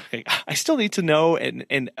need to know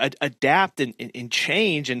and adapt and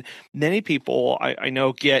change. And many people I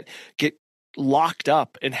know get locked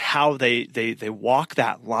up in how they walk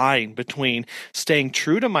that line between staying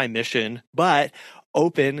true to my mission, but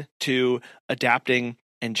open to adapting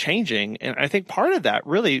and changing. And I think part of that,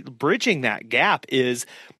 really bridging that gap, is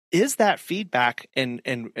is that feedback and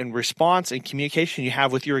response and communication you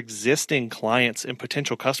have with your existing clients and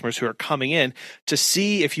potential customers who are coming in to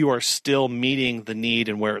see if you are still meeting the need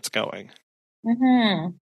and where it's going?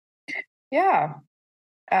 Mm-hmm. Yeah.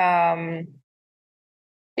 Yeah.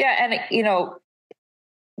 And,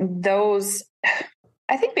 those,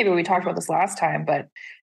 I think maybe we talked about this last time, but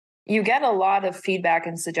you get a lot of feedback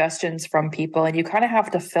and suggestions from people, and you kind of have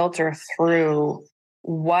to filter through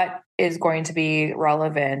what is going to be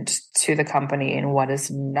relevant to the company and what is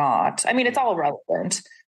not. I mean, it's all relevant,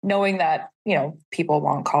 knowing that, people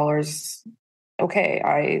want collars.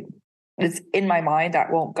 Okay, it's in my mind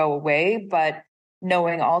that won't go away, but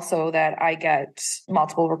knowing also that I get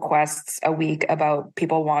multiple requests a week about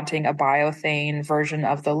people wanting a biothane version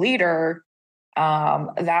of the leader,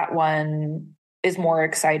 that one is more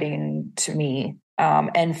exciting to me,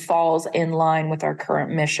 and falls in line with our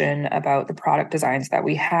current mission about the product designs that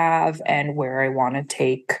we have and where I want to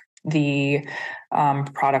take the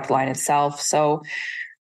product line itself. So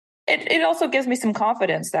it also gives me some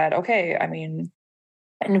confidence that, okay, I mean,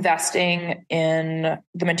 investing in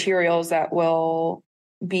the materials that will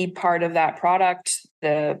be part of that product,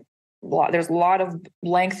 there's a lot of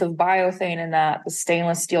length of biothane in that. The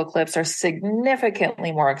stainless steel clips are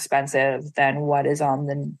significantly more expensive than what is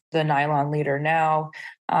on the nylon leader now.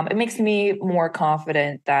 It makes me more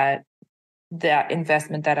confident that that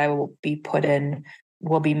investment that I will be put in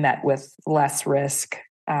will be met with less risk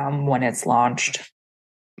when it's launched.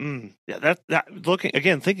 Yeah,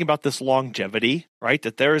 thinking about this longevity, right?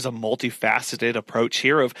 That there is a multifaceted approach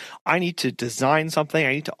here of I need to design something,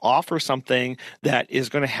 I need to offer something that is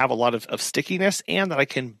going to have a lot of stickiness and that I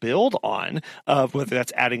can build on, whether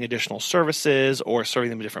that's adding additional services or serving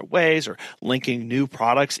them in different ways or linking new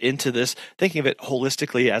products into this, thinking of it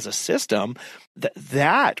holistically as a system.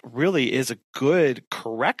 That really is a good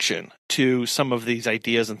correction to some of these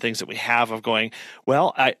ideas and things that we have of going,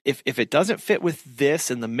 well, if it doesn't fit with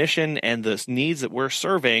this and the mission and the needs that we're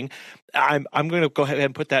serving, I'm going to go ahead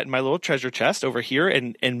and put that in my little treasure chest over here,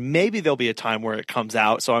 and maybe there'll be a time where it comes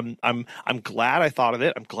out. So I'm glad I thought of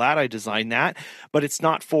it. I'm glad I designed that, but it's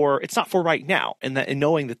not for right now, and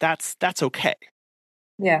knowing that that's okay.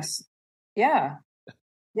 Yes. Yeah.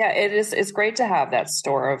 Yeah. It is. It's great to have that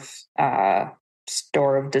store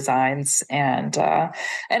of designs, and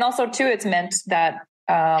also too, it's meant that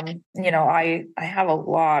I have a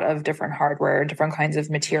lot of different hardware, different kinds of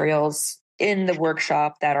materials in the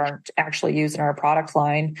workshop that aren't actually used in our product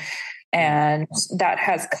line, and that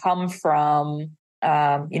has come from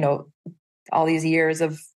all these years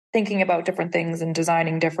of thinking about different things and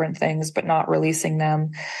designing different things but not releasing them.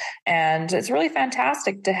 And it's really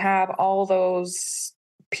fantastic to have all those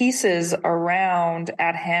pieces around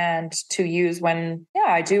at hand to use when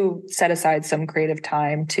I do set aside some creative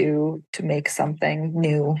time to make something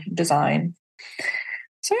new design.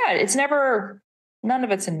 So it's none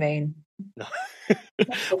of it's in vain.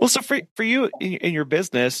 Well, so for you in your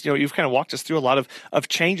business, you've kind of walked us through a lot of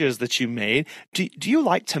changes that you made. Do you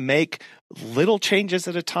like to make little changes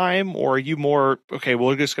at a time, or are you more, okay, well,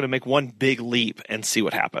 we're just going to make one big leap and see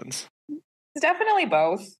what happens? It's definitely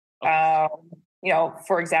both.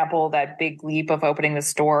 For example, that big leap of opening the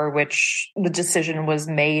store, which the decision was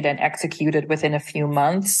made and executed within a few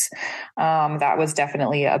months, that was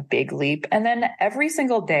definitely a big leap. And then every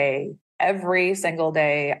single day,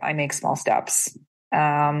 I make small steps.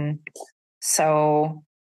 And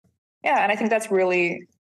I think that's really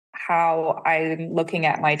how I'm looking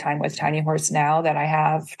at my time with Tiny Horse now, that I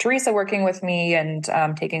have Teresa working with me and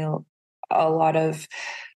taking a lot of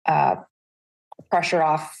pressure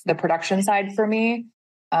off the production side for me.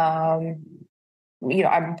 I'm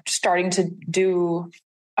starting to do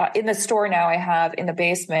in the store now. I have in the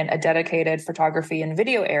basement a dedicated photography and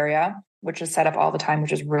video area, which is set up all the time,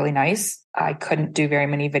 which is really nice. I couldn't do very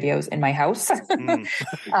many videos in my house, in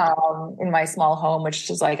my small home, which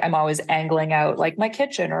is like I'm always angling out like my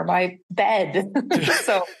kitchen or my bed.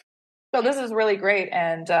 So this is really great.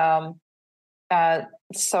 And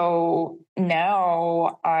so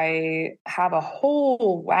now I have a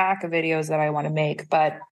whole whack of videos that I want to make,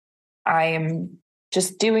 but I am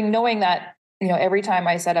just knowing that, every time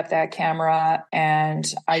I set up that camera and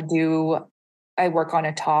I work on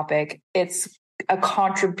a topic, it's a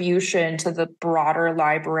contribution to the broader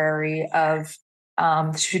library of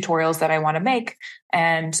tutorials that I want to make.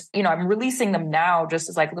 And, I'm releasing them now just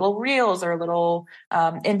as like little reels or little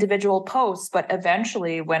individual posts. But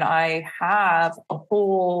eventually when I have a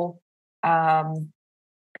whole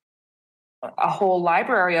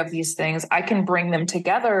library of these things, I can bring them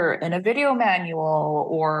together in a video manual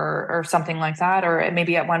or something like that. Or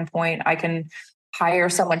maybe at one point I can hire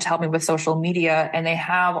someone to help me with social media, and they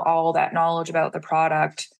have all that knowledge about the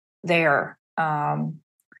product there.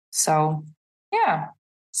 So yeah,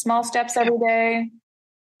 small steps every day,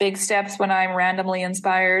 big steps when I'm randomly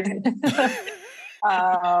inspired.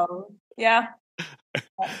 Yeah.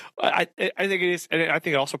 I think it is, and I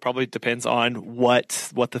think it also probably depends on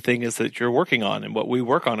what the thing is that you're working on, and what we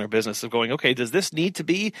work on our business of going, okay, does this need to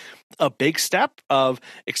be a big step of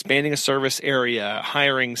expanding a service area,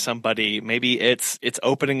 hiring somebody? Maybe it's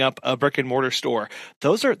opening up a brick and mortar store.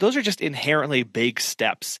 Those are just inherently big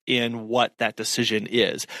steps in what that decision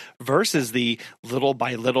is, versus the little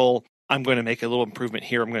by little, I'm going to make a little improvement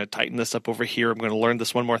here, I'm going to tighten this up over here, I'm going to learn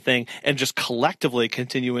this one more thing, and just collectively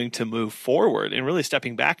continuing to move forward and really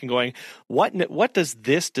stepping back and going, what does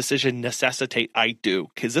this decision necessitate I do?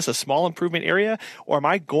 Is this a small improvement area, or am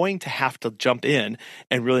I going to have to jump in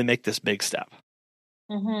and really make this big step?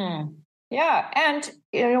 Mm-hmm. Yeah.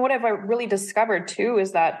 And what I've really discovered too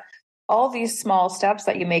is that all these small steps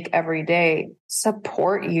that you make every day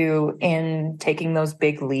support you in taking those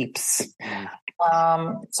big leaps.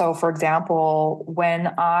 So for example,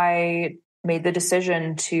 when I made the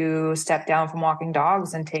decision to step down from walking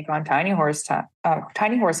dogs and take on Tiny Horse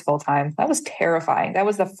full time, that was terrifying. That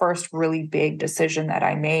was the first really big decision that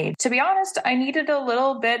I made. To be honest, I needed a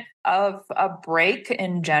little bit of a break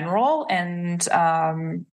in general. And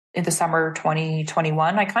in the summer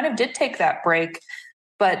 2021, I kind of did take that break,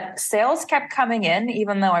 but sales kept coming in,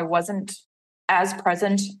 even though I wasn't as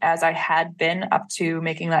present as I had been up to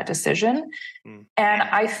making that decision. And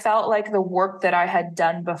I felt like the work that I had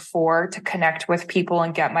done before to connect with people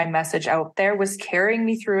and get my message out there was carrying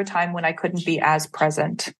me through a time when I couldn't be as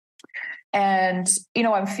present. And,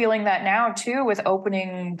 I'm feeling that now too with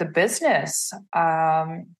opening the business.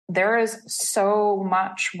 There is so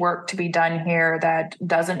much work to be done here that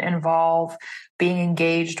doesn't involve being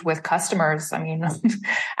engaged with customers. I mean,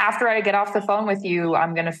 after I get off the phone with you,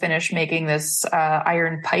 I'm going to finish making this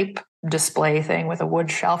iron pipe display thing with a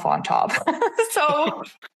wood shelf on top. So,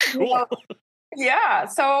 cool. Yeah.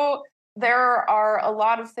 So there are a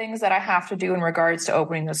lot of things that I have to do in regards to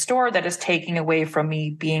opening the store that is taking away from me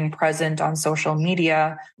being present on social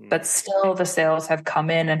media, but still the sales have come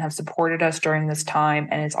in and have supported us during this time.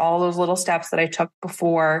 And it's all those little steps that I took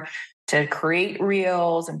before to create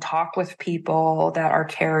reels and talk with people that are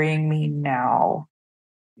carrying me now.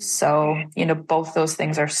 So, both those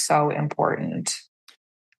things are so important.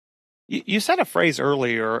 You said a phrase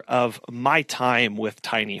earlier of my time with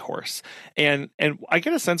Tiny Horse, and I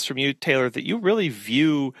get a sense from you, Taylor, that you really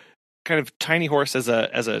view kind of Tiny Horse as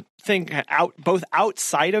a thing both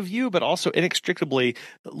outside of you, but also inextricably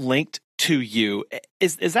linked to you.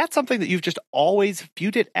 Is that something that you've just always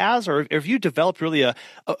viewed it as, or have you developed really a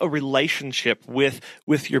relationship with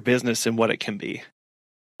your business and what it can be?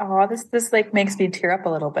 Oh, this like makes me tear up a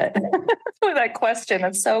little bit with that question.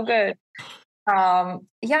 That's so good.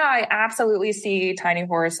 Yeah, I absolutely see Tiny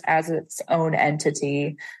Horse as its own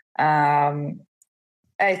entity. I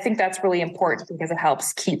think that's really important because it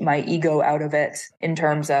helps keep my ego out of it in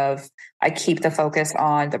terms of I keep the focus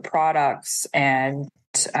on the products, and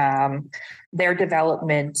their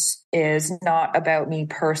development is not about me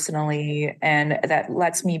personally. And that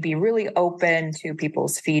lets me be really open to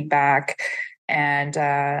people's feedback. And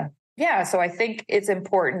so I think it's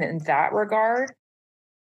important in that regard.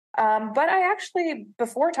 But I actually,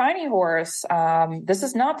 before Tiny Horse, this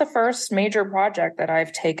is not the first major project that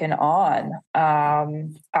I've taken on.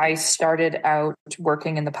 I started out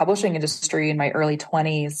working in the publishing industry in my early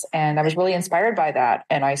 20s, and I was really inspired by that.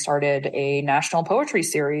 And I started a national poetry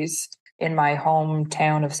series in my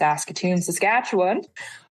hometown of Saskatoon, Saskatchewan.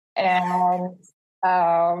 And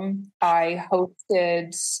I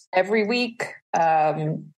hosted every week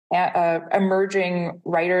emerging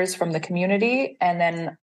writers from the community, and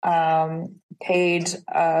then paid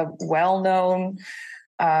a well-known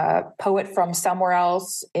poet from somewhere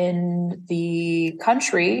else in the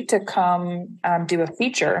country to come do a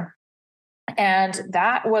feature. And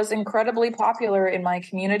that was incredibly popular in my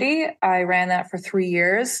community. I ran that for 3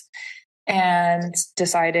 years and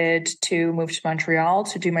decided to move to Montreal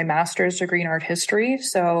to do my master's degree in art history.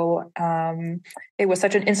 So it was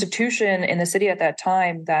such an institution in the city at that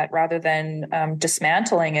time that rather than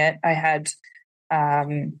dismantling it, I had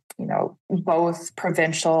both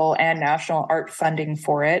provincial and national art funding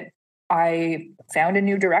for it. I found a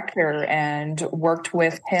new director and worked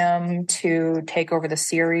with him to take over the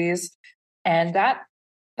series. And I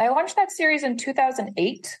launched that series in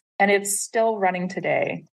 2008, and it's still running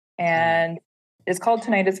today. And it's called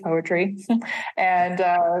Tonight is Poetry. And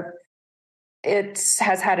it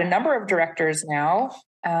has had a number of directors now.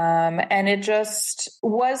 And it just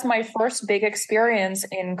was my first big experience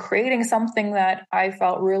in creating something that I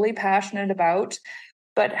felt really passionate about,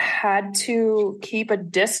 but had to keep a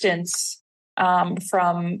distance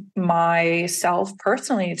from myself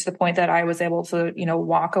personally, to the point that I was able to,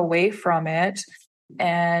 walk away from it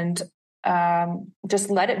and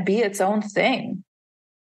just let it be its own thing.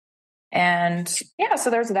 And so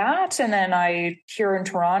there's that. And then here in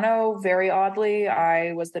Toronto, very oddly,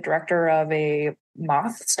 I was the director of a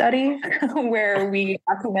moth study where we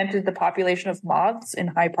documented the population of moths in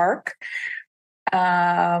High Park.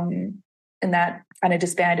 And that kind of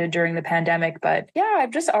disbanded during the pandemic. But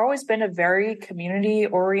I've just always been a very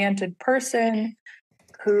community-oriented person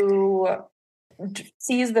who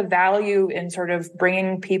sees the value in sort of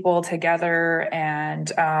bringing people together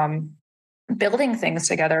and building things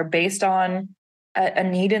together based on a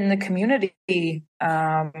need in the community.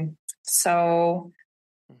 I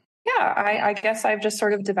guess I've just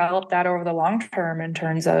sort of developed that over the long term in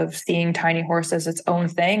terms of seeing Tiny Horse as its own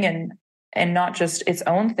thing, and not just its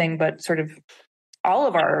own thing, but sort of all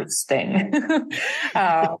of our thing.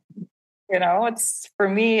 It's for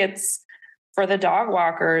me, it's for the dog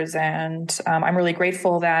walkers. And I'm really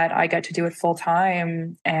grateful that I get to do it full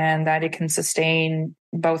time and that it can sustain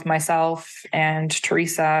both myself and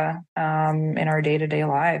Teresa in our day-to-day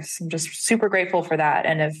lives. I'm just super grateful for that.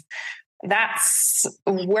 And if that's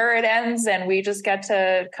where it ends and we just get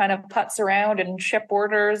to kind of putz around and ship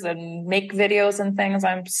orders and make videos and things,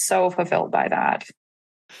 I'm so fulfilled by that.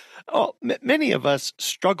 Oh, many of us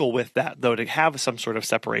struggle with that, though, to have some sort of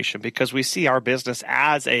separation, because we see our business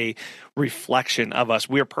as a reflection of us.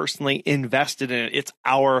 We're personally invested in it. It's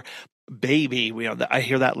our baby. I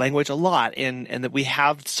hear that language a lot, and that we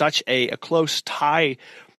have such a close tie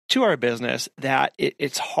to our business that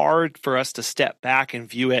it's hard for us to step back and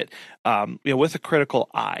view it with a critical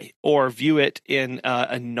eye, or view it in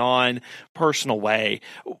a non-personal way.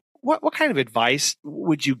 What kind of advice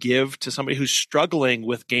would you give to somebody who's struggling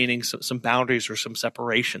with gaining some boundaries or some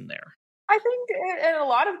separation there? I think, and a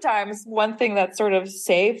lot of times, one thing that sort of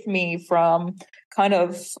saved me from kind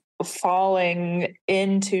of falling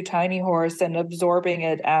into Tiny Horse and absorbing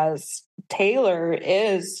it as Taylor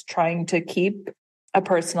is trying to keep a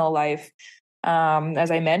personal life.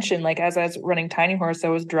 As I mentioned, as I was running Tiny Horse, I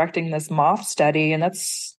was directing this moth study, and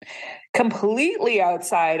that's completely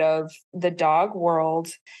outside of the dog world.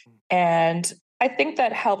 And I think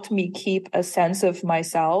that helped me keep a sense of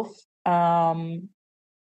myself. I've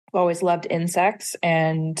always loved insects,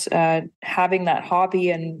 and having that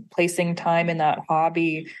hobby and placing time in that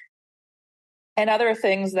hobby and other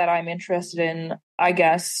things that I'm interested in, I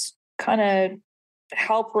guess, kind of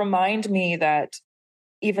help remind me that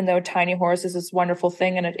even though Tiny Horse is this wonderful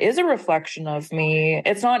thing and it is a reflection of me,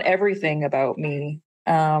 it's not everything about me.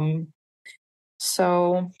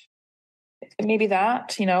 So maybe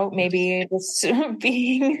that, maybe just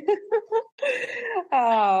being,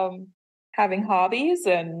 having hobbies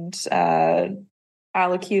and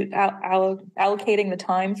allocating the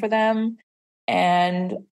time for them.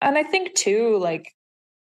 And I think too,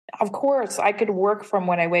 of course, I could work from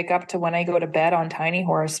when I wake up to when I go to bed on Tiny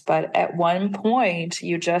Horse, but at one point,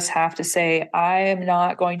 you just have to say, I am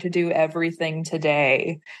not going to do everything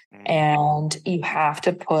today. And you have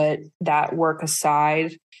to put that work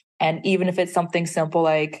aside. And even if it's something simple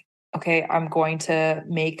like, okay, I'm going to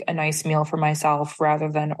make a nice meal for myself rather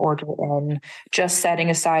than order in, just setting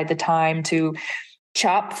aside the time to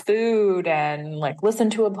chop food and listen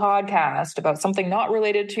to a podcast about something not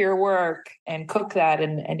related to your work and cook that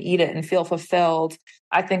and eat it and feel fulfilled.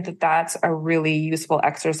 I think that that's a really useful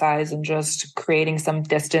exercise in just creating some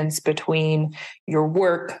distance between your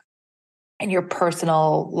work and your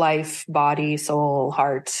personal life, body, soul,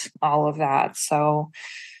 heart, all of that. So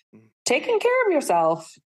taking care of yourself.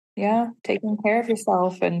 Taking care of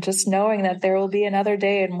yourself and just knowing that there will be another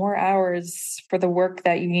day and more hours for the work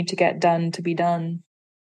that you need to get done to be done.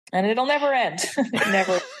 And it'll never end. It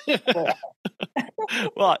never will.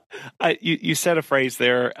 Well, you said a phrase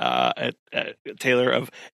there, Taylor,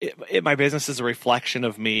 of my business is a reflection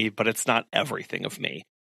of me, but it's not everything of me.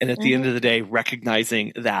 And at the end of the day,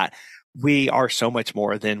 recognizing that we are so much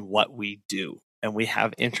more than what we do. And we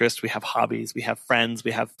have interests, we have hobbies, we have friends, we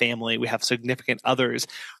have family, we have significant others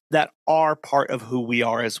that are part of who we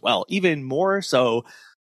are as well, even more so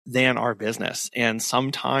than our business. And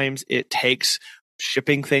sometimes it takes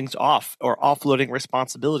shipping things off or offloading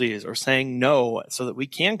responsibilities or saying no so that we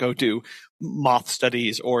can go do moth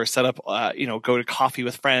studies or set up, go to coffee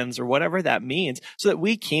with friends or whatever that means so that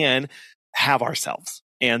we can have ourselves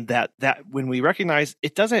And that when we recognize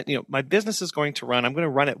it doesn't, my business is going to run, I'm going to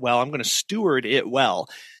run it well, I'm going to steward it well.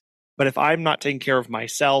 But if I'm not taking care of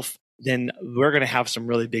myself, then we're going to have some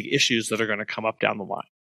really big issues that are going to come up down the line.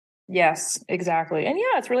 Yes, exactly. And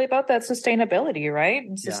it's really about that sustainability, right?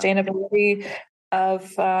 Sustainability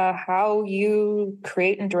of how you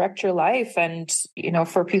create and direct your life. And,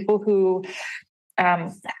 for people who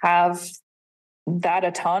have that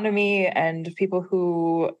autonomy and people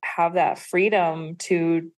who have that freedom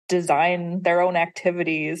to design their own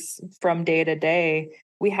activities from day to day,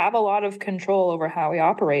 we have a lot of control over how we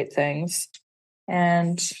operate things.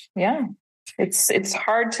 And it's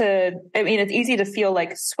hard to, it's easy to feel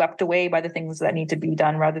like swept away by the things that need to be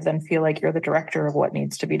done rather than feel like you're the director of what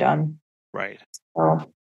needs to be done. Right.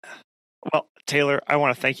 So. Well, Taylor, I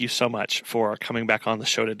want to thank you so much for coming back on the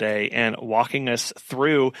show today and walking us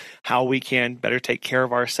through how we can better take care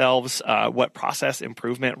of ourselves, what process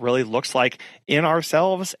improvement really looks like in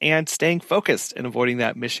ourselves, and staying focused and avoiding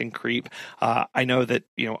that mission creep. I know that,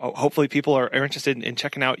 hopefully people are interested in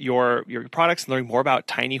checking out your products and learning more about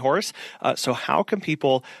Tiny Horse. So how can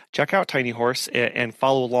people check out Tiny Horse and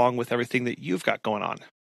follow along with everything that you've got going on?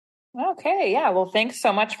 Okay. Yeah. Well, thanks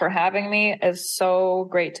so much for having me. It's so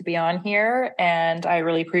great to be on here. And I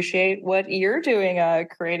really appreciate what you're doing,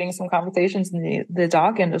 creating some conversations in the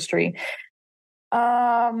dog industry. We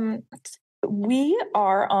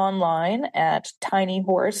are online at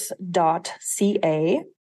tinyhorse.ca.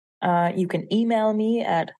 You can email me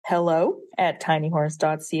at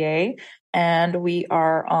hello@tinyhorse.ca. And we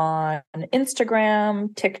are on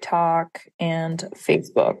Instagram, TikTok, and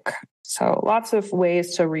Facebook. So lots of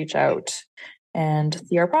ways to reach out and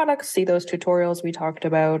see our products, see those tutorials we talked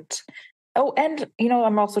about. Oh, and,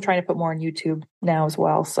 I'm also trying to put more on YouTube now as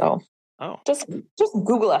well. So just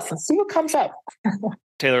Google us and see what comes up.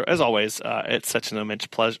 Taylor, as always, it's such an immense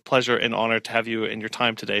pleasure and honor to have you in your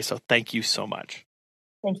time today. So thank you so much.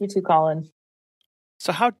 Thank you too, Colin.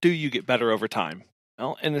 So how do you get better over time?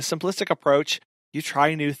 Well, in a simplistic approach, you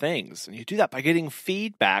try new things, and you do that by getting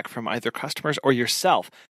feedback from either customers or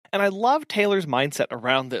yourself. And I love Taylor's mindset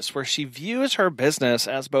around this, where she views her business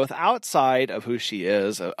as both outside of who she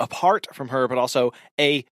is, apart from her, but also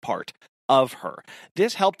a part of her.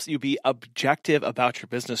 This helps you be objective about your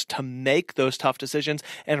business to make those tough decisions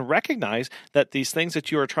and recognize that these things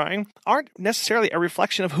that you are trying aren't necessarily a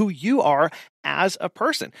reflection of who you are as a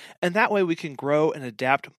person. And that way we can grow and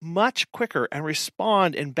adapt much quicker and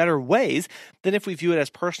respond in better ways than if we view it as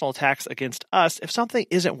personal attacks against us if something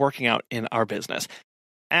isn't working out in our business.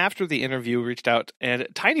 After the interview, reached out, and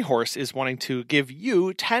Tiny Horse is wanting to give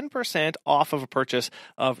you 10% off of a purchase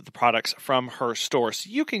of the products from her store. So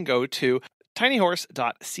you can go to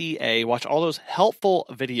tinyhorse.ca, watch all those helpful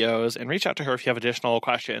videos, and reach out to her if you have additional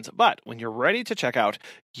questions. But when you're ready to check out,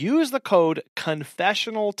 use the code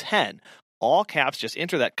CONFESSIONAL10. All caps, just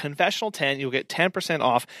enter that Confessional10. You'll get 10%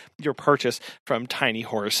 off your purchase from Tiny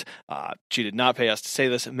Horse. She did not pay us to say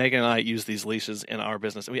this. Megan and I use these leashes in our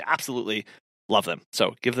business, and we absolutely love them.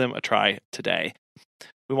 So give them a try today.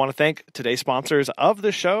 We want to thank today's sponsors of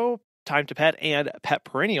the show, Time to Pet and Pet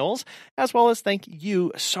Perennials, as well as thank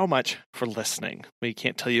you so much for listening. We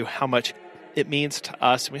can't tell you how much it means to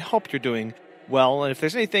us. We hope you're doing well. And if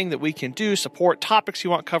there's anything that we can do, support, topics you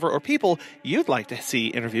want covered, or people you'd like to see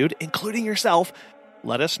interviewed, including yourself,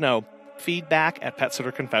 let us know.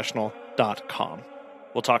 feedback@petsitterconfessional.com.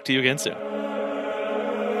 We'll talk to you again soon.